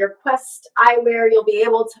worlds with your Quest eyewear. You'll be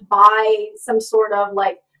able to buy some sort of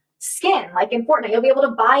like skin, like in Fortnite. You'll be able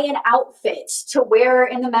to buy an outfit to wear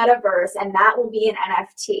in the metaverse, and that will be an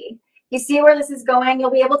NFT. You see where this is going?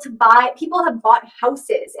 You'll be able to buy, people have bought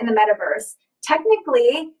houses in the metaverse.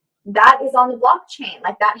 Technically, that is on the blockchain.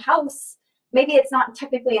 Like that house, maybe it's not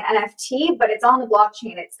technically an NFT, but it's on the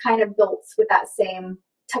blockchain. It's kind of built with that same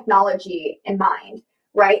technology in mind,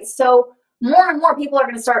 right? So more and more people are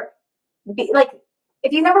going to start like,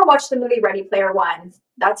 if you've never watched the movie Ready Player One,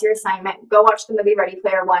 that's your assignment. Go watch the movie Ready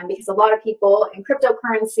Player One, because a lot of people in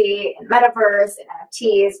cryptocurrency and metaverse and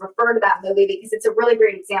NFTs refer to that movie because it's a really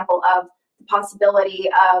great example of the possibility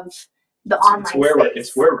of the online space.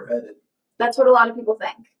 It's where we're headed. That's what a lot of people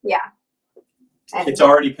think. Yeah. And it's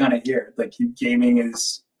already kind of here. Like gaming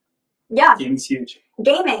is huge.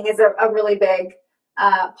 Gaming is a really big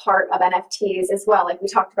part of NFTs as well. Like we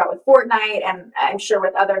talked about with Fortnite, and I'm sure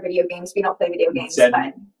with other video games. We don't play video games.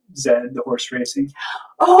 Zed, the horse racing.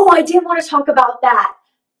 Oh, I did want to talk about that.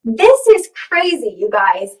 This is crazy, you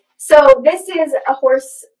guys. So this is a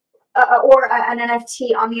horse or an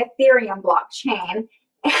NFT on the Ethereum blockchain.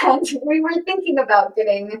 And we were thinking about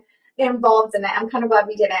getting involved in it. I'm kind of glad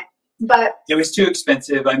we didn't. But it was too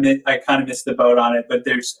expensive. I kind of missed the boat on it. But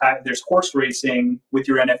there's horse racing with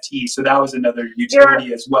your NFT, so that was another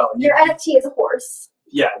utility as well. Your NFT is a horse.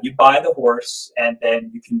 Yeah, you buy the horse and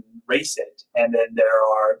then you can race it. And then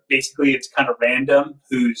basically it's kind of random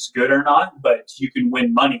who's good or not, but you can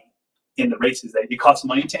win money in the races. It costs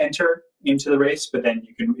money to enter into the race, but then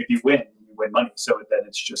if you win money. So then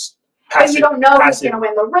it's just passive. But you don't know who's going to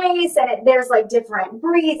win the race, and there's like different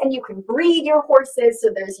breeds, and you can breed your horses, so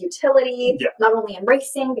there's utility not only in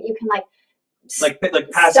racing, but you can like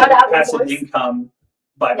passive income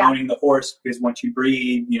by owning the horse, because once you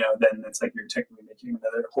breed, then it's like you're technically making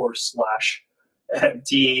another horse /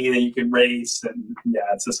 NFT that you can race, and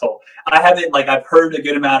it's this whole. I've heard a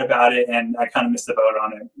good amount about it, and I kind of missed the boat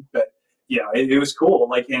on it, but it was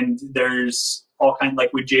cool. And there's all kinds,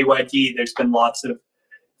 like with JYD, there's been lots of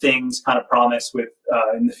things kind of promised with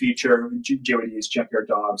in the future. JYD is Junkyard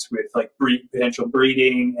Dogs, with potential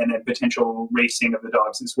breeding and then potential racing of the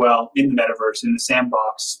dogs as well in the metaverse, in the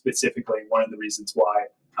sandbox specifically. One of the reasons why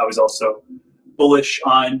I was also bullish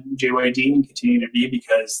on JYD and continue to be,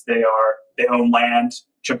 because they own land,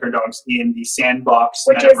 Junkyard Dogs, in the sandbox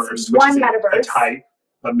metaverse, which is a type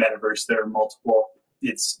of metaverse. There are multiple.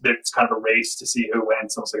 It's kind of a race to see who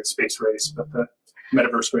wins, almost like a space race, but the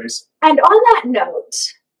metaverse race. And on that note,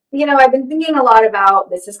 I've been thinking a lot about,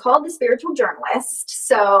 this is called the spiritual journalist.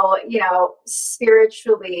 So,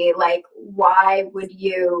 spiritually, like, why would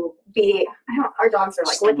you be, our dogs are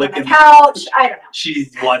like licking the couch. I don't know.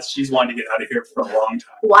 She's wanted to get out of here for a long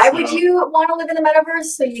time. Why would you want to live in the metaverse?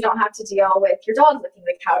 So you don't have to deal with your dog licking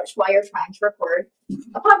the couch while you're trying to record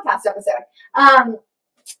a podcast episode.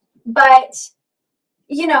 But,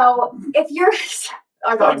 if you're,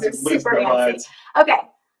 our dogs are super antsy. Okay.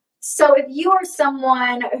 So if you are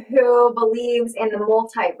someone who believes in the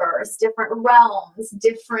multiverse, different realms,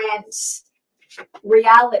 different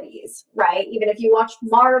realities, right? Even if you watch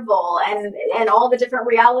Marvel and all the different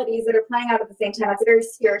realities that are playing out at the same time, it's a very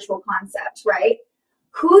spiritual concept, right?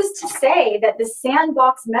 Who's to say that the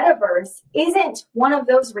sandbox metaverse isn't one of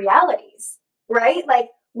those realities, right? Like,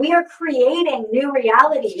 we are creating new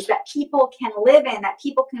realities that people can live in, that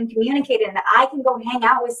people can communicate in, that I can go hang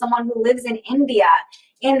out with someone who lives in India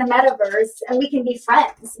in the metaverse and we can be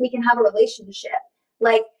friends. We can have a relationship.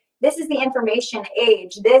 Like, this is the information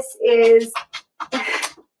age. This is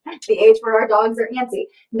the age where our dogs are antsy.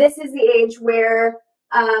 This is the age where,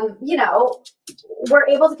 we're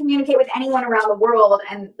able to communicate with anyone around the world.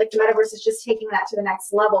 And like, the metaverse is just taking that to the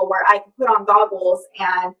next level, where I can put on goggles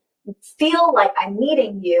and feel like I'm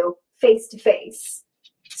meeting you face to face.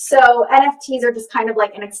 So NFTs are just kind of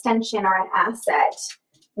like an extension or an asset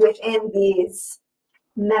within these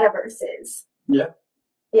metaverses. Yeah.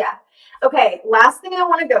 Yeah. Okay. Last thing I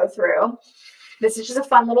want to go through. This is just a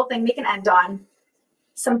fun little thing we can end on.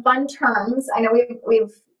 Some fun terms. I know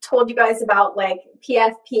we've told you guys about like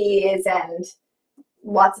PFPs and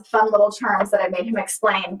lots of fun little terms that I made him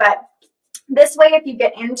explain, but this way, if you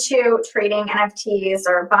get into trading NFTs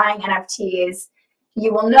or buying NFTs,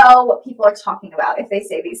 you will know what people are talking about if they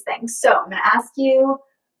say these things. So I'm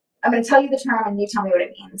going to tell you the term and you tell me what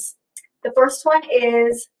it means. The first one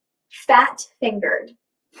is fat-fingered.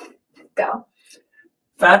 Go.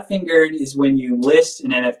 Fat-fingered is when you list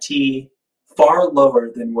an NFT far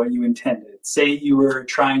lower than what you intended. Say you were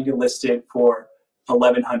trying to list it for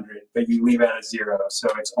 $1,100, but you leave out a zero, so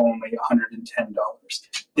it's only $110.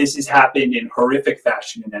 This has happened in horrific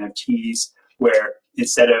fashion in NFTs, where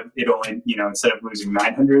instead of losing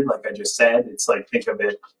 900, like I just said, it's like, think of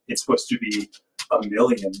it, it's supposed to be $1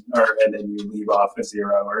 million, and then you leave off a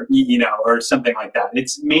zero, or something like that.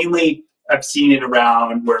 It's mainly, I've seen it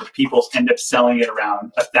around where people end up selling it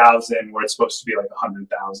around 1,000, where it's supposed to be like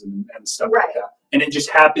 100,000 and stuff like that. And it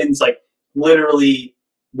just happens like literally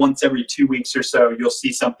once every 2 weeks or so. You'll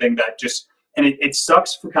see something that just, and it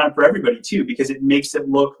sucks for everybody too, because it makes it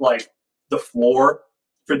look like the floor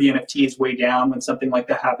for the NFT is way down when something like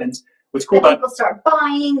that happens. What's cool about people start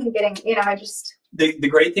buying and getting, the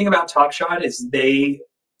great thing about TalkShot is they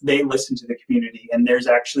listen to the community, and there's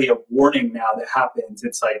actually a warning now that happens.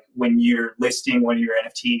 It's like when you're listing one of your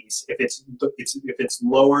NFTs, if it's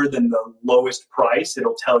lower than the lowest price,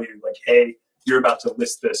 it'll tell you like, hey, you're about to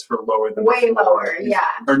list this for lower than way lower, yeah.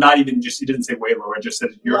 Or not even just, it doesn't say way lower, it just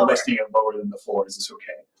says you're listing it lower than the floor. Is this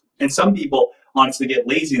okay? And some people honestly get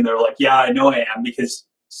lazy and they're like, yeah, I know I am, because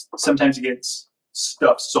sometimes you get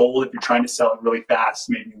stuff sold if you're trying to sell it really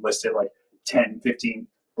fast. Maybe you list it like 10, 15,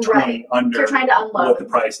 20 under you're trying to unload what the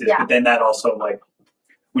price is. Yeah. But then that also, like,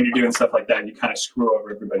 when you're doing stuff like that, you kind of screw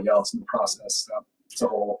over everybody else in the process. So it's a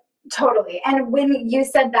whole. Totally. And when you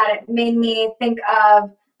said that, it made me think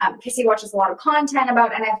of, Kissy watches a lot of content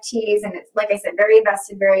about NFTs, and it's, like I said, very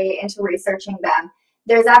invested, very into researching them.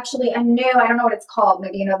 There's actually a new, I don't know what it's called,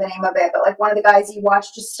 maybe you know the name of it, but like one of the guys you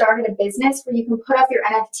watch just started a business where you can put up your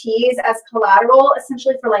NFTs as collateral,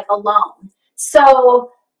 essentially for like a loan.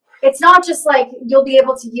 So it's not just like you'll be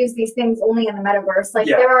able to use these things only in the metaverse. Like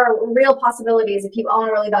there are real possibilities. If you own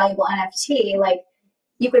a really valuable NFT, like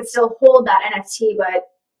you could still hold that NFT, but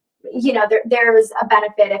there's a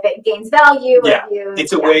benefit if it gains value. Yeah,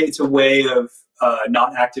 it's a way of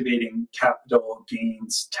not activating capital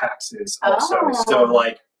gains taxes also. Oh. So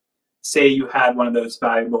like, say you had one of those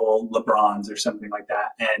valuable LeBrons or something like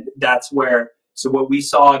that, and that's where, so what we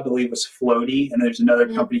saw, I believe, was Floaty, and there's another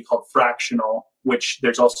company called Fractional, which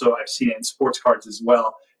there's also, I've seen it in sports cards as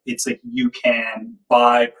well. It's like you can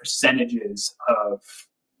buy percentages of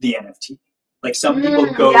the NFT. Like some people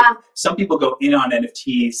go in on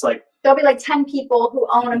NFTs. Like there'll be like 10 people who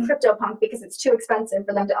own a CryptoPunk because it's too expensive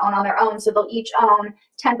for them to own on their own. So they'll each own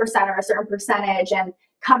 10% or a certain percentage and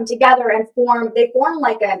come together and form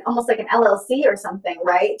like almost like an LLC or something,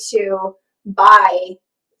 right? To buy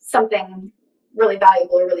something really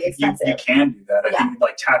valuable or really expensive. You can do that. I think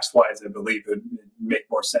like tax wise, I believe it would make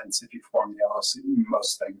more sense if you form the LLC,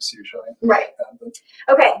 most things usually. Right.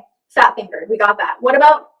 Okay. Fat fingered. We got that. What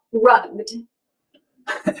about rugged?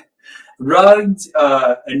 Rugged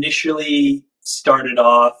initially started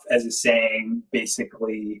off as a saying,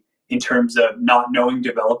 basically, in terms of not knowing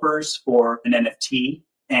developers for an NFT.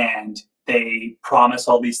 And they promise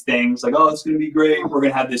all these things like, oh, it's going to be great. We're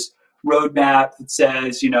going to have this roadmap that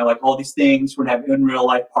says, like all these things. We're going to have in real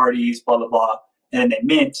life parties, blah, blah, blah. And then they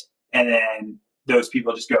mint. And then those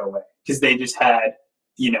people just go away because they just had,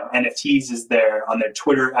 NFTs is there on their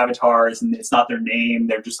Twitter avatars, and it's not their name.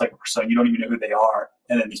 They're just like a persona. You don't even know who they are.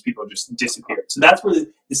 And then these people just disappeared. So that's where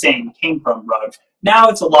the saying came from, Rug. Now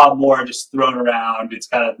it's a lot more just thrown around. It's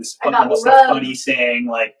kind of this almost a funny saying,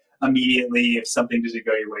 like immediately if something doesn't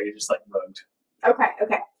go your way, you're just like rugged.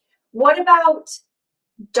 Okay. What about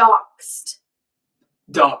doxed?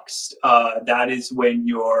 Doxed. That is when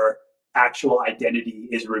your actual identity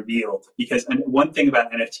is revealed. Because one thing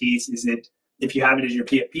about NFTs is that if you have it as your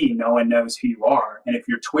PFP, no one knows who you are. And if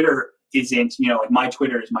your Twitter isn't, like my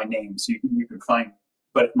Twitter is my name, so you can find me.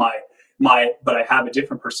 But but I have a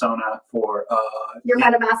different persona for your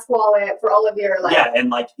MetaMask wallet for all of your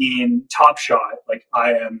and like in Top Shot, like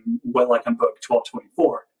I'm booked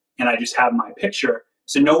 1224, and I just have my picture,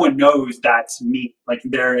 so no one knows that's me. Like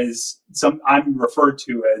there is I'm referred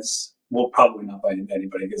to as, well, probably not by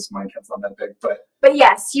anybody because my account's not that big, but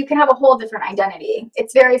yes, you can have a whole different identity.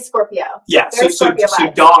 It's very Scorpio. Yeah, so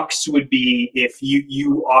docs would be if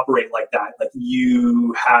you operate like that, like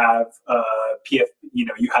you have a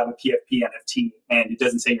you have a PFP NFT and it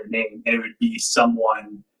doesn't say your name, and it would be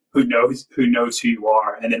someone who knows who you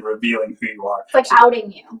are and then revealing who you are. It's like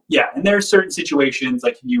outing you. Yeah, and there are certain situations,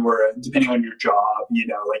 like if you were, depending on your job,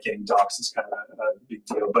 like getting doxed is kind of a big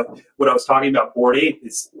deal. But what I was talking about, Bored Ape,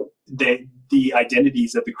 is the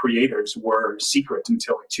identities of the creators were secret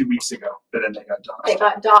until like 2 weeks ago, but then they got doxed. They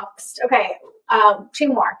got doxed. Okay, two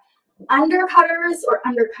more. Undercutters or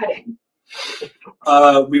undercutting?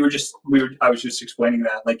 I was just explaining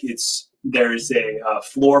that, like there's a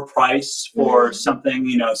floor price for something,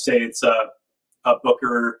 say it's a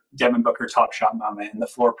Devin Booker Top Shot moment, and the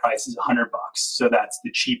floor price is $100. So that's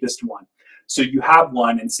the cheapest one. So you have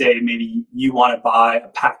one, and say maybe you want to buy a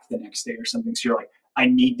pack the next day or something. So you're like, I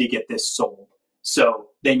need to get this sold. So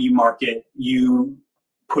then you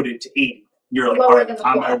put it to 80. You're like, all right,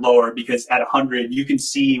 I'm going to lower, because at 100, you can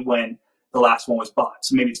see when the last one was bought.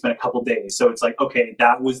 So maybe it's been a couple days. So it's like, okay,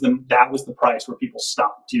 that was the price where people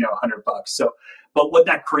stopped, $100. So, but what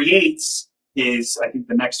that creates is, I think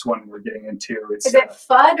the next one we're getting into, is it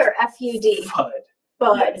FUD or FUD? FUD.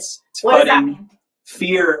 FUD. Yes. What does that mean?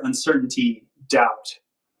 Fear, uncertainty, doubt.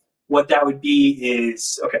 What that would be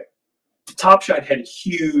is, okay, Top Shot had a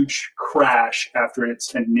huge crash after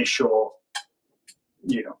its initial,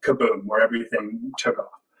 kaboom, where everything took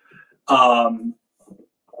off.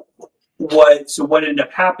 What ended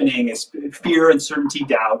up happening is fear, uncertainty,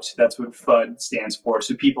 doubt. That's what FUD stands for.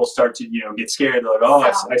 So people start to, get scared. They're like, oh,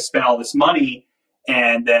 I spent all this money,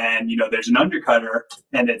 and then, there's an undercutter,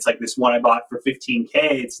 and it's like this one I bought for 15K.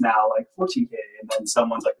 It's now like 14K, and then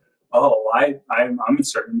someone's like, oh, I'm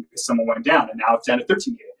uncertain because someone went down, and now it's down to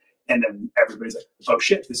 13K. And then everybody's like, oh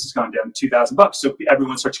shit, this has gone down $2,000. So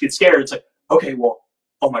everyone starts to get scared. It's like, okay, well,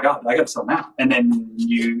 oh my God, I got to sell now. And then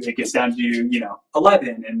it gets down to,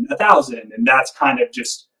 11 and 1,000. And that's kind of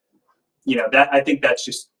just, I think that's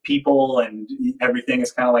just people, and everything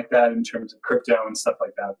is kind of like that in terms of crypto and stuff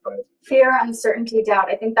like that. But fear, uncertainty, doubt.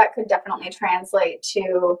 I think that could definitely translate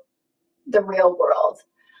to the real world.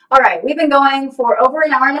 All right, we've been going for over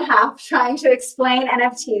an hour and a half trying to explain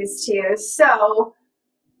NFTs to you. So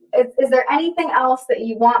is there anything else that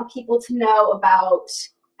you want people to know about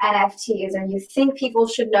NFTs, or you think people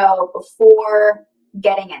should know before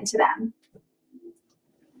getting into them?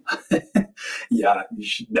 Yeah, you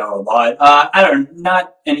should know a lot.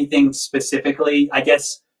 Not anything specifically. I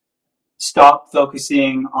guess stop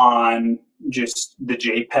focusing on just the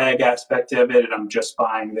JPEG aspect of it, and I'm just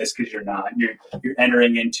buying this, because you're not. You're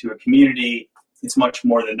entering into a community. It's much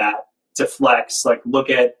more than that. It's a flex. Like,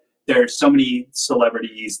 there's so many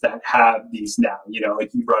celebrities that have these now,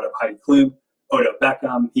 like you brought up Heidi Klum, Odo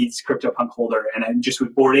Beckham, he's CryptoPunk holder. And just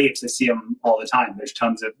with Bored Apes, I see them all the time. There's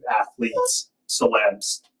tons of athletes,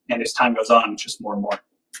 celebs, and as time goes on, it's just more and more.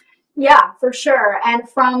 Yeah, for sure. And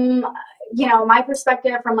from, my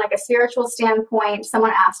perspective, from like a spiritual standpoint,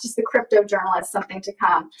 someone asked, is the crypto journalist something to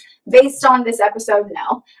come? Based on this episode,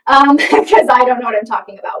 no, because I don't know what I'm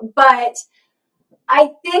talking about. But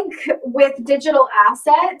I think with digital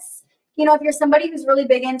assets, if you're somebody who's really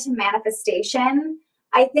big into manifestation,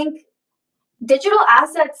 I think digital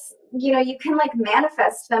assets, you can like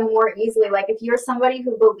manifest them more easily. Like if you're somebody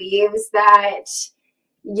who believes that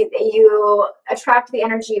you attract the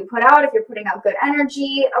energy you put out, if you're putting out good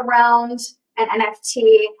energy around an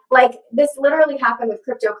NFT. Like this literally happened with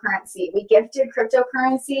cryptocurrency. We gifted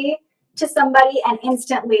cryptocurrency to somebody and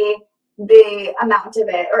instantly the amount of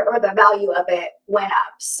it or the value of it went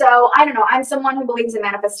up. So I don't know. I'm someone who believes in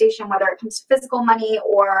manifestation, whether it comes to physical money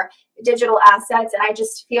or digital assets. And I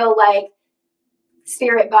just feel like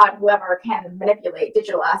spirit, God, whoever can manipulate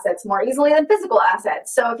digital assets more easily than physical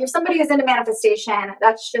assets. So if you're somebody who's into manifestation,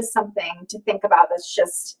 that's just something to think about. That's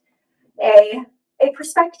just a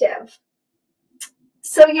perspective.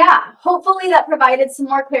 So yeah, hopefully that provided some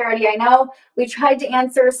more clarity. I know we tried to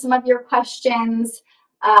answer some of your questions.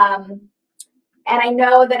 And I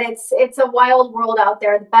know that it's a wild world out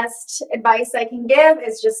there. The best advice I can give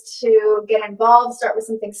is just to get involved, start with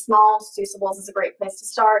something small. Seussibles is a great place to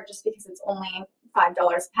start just because it's only $5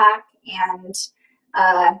 a pack. And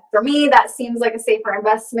for me, that seems like a safer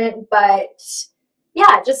investment. But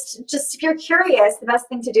yeah, just if you're curious, the best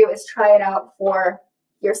thing to do is try it out for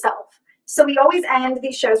yourself. So we always end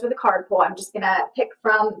these shows with a card pull. I'm just going to pick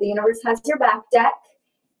from The Universe Has Your Back deck.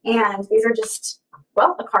 And these are just,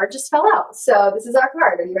 well, a card just fell out. So this is our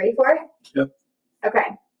card. Are you ready for it? Yep.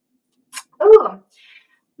 Okay. Ooh.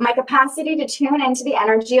 My capacity to tune into the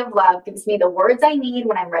energy of love gives me the words I need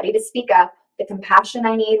when I'm ready to speak up, the compassion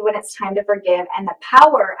I need when it's time to forgive, and the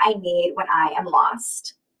power I need when I am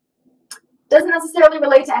lost. Doesn't necessarily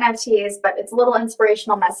relate to NFTs, but it's a little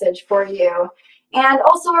inspirational message for you. And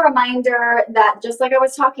also a reminder that just like I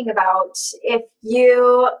was talking about, if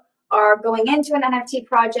you are going into an NFT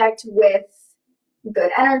project with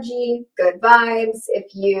good energy, good vibes,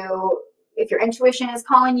 if your intuition is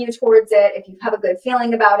calling you towards it, if you have a good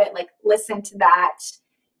feeling about it, like listen to that.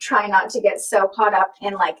 Try not to get so caught up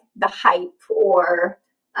in like the hype or,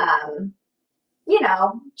 you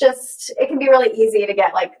know, just, it can be really easy to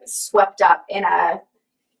get like swept up in a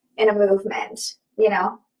movement, you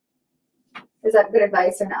know? Is that good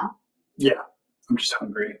advice or no? Yeah, I'm just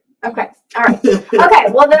hungry. Okay, all right. Okay,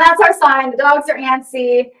 well then that's our sign. The dogs are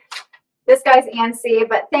antsy. This guy's antsy,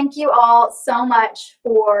 but thank you all so much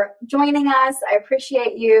for joining us. I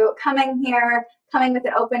appreciate you coming here, coming with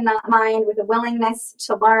an open mind, with a willingness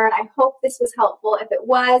to learn. I hope this was helpful. If it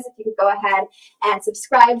was, if you could go ahead and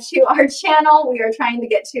subscribe to our channel. We are trying to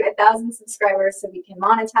get to 1,000 subscribers so we can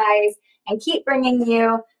monetize and keep bringing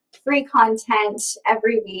you free content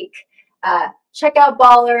every week. Check out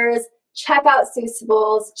Ballers, check out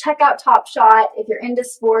Seussibles, check out Top Shot if you're into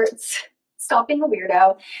sports. Stop being a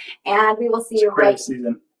weirdo, and we will see you Aquarius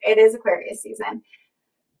season. It is Aquarius season.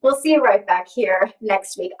 We'll see you right back here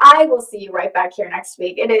next week. I will see you right back here next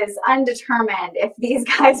week. It is undetermined if these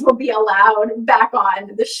guys will be allowed back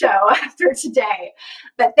on the show after today.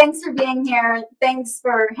 But thanks for being here. Thanks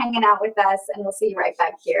for hanging out with us, and we'll see you right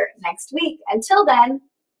back here next week. Until then,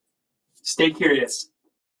 stay curious.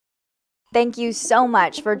 Thank you so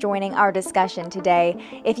much for joining our discussion today.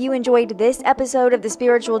 If you enjoyed this episode of The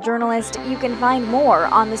Spiritual Journalist, you can find more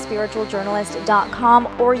on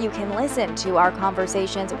thespiritualjournalist.com, or you can listen to our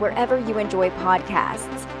conversations wherever you enjoy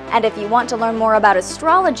podcasts. And if you want to learn more about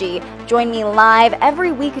astrology, join me live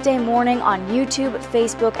every weekday morning on YouTube,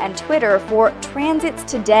 Facebook, and Twitter for Transits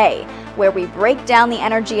Today, where we break down the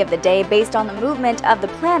energy of the day based on the movement of the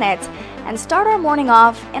planets and start our morning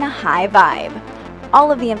off in a high vibe. All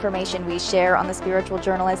of the information we share on The Spiritual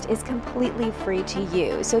Journalist is completely free to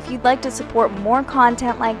you. So if you'd like to support more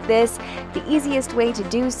content like this, the easiest way to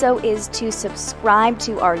do so is to subscribe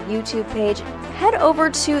to our YouTube page. Head over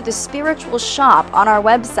to the Spiritual Shop on our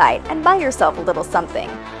website and buy yourself a little something.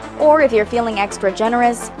 Or if you're feeling extra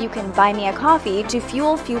generous, you can buy me a coffee to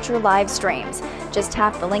fuel future live streams. Just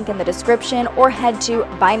tap the link in the description or head to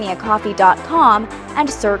buymeacoffee.com and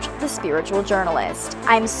search The Spiritual Journalist.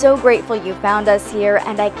 I'm so grateful you found us here,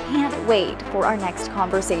 and I can't wait for our next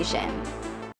conversation.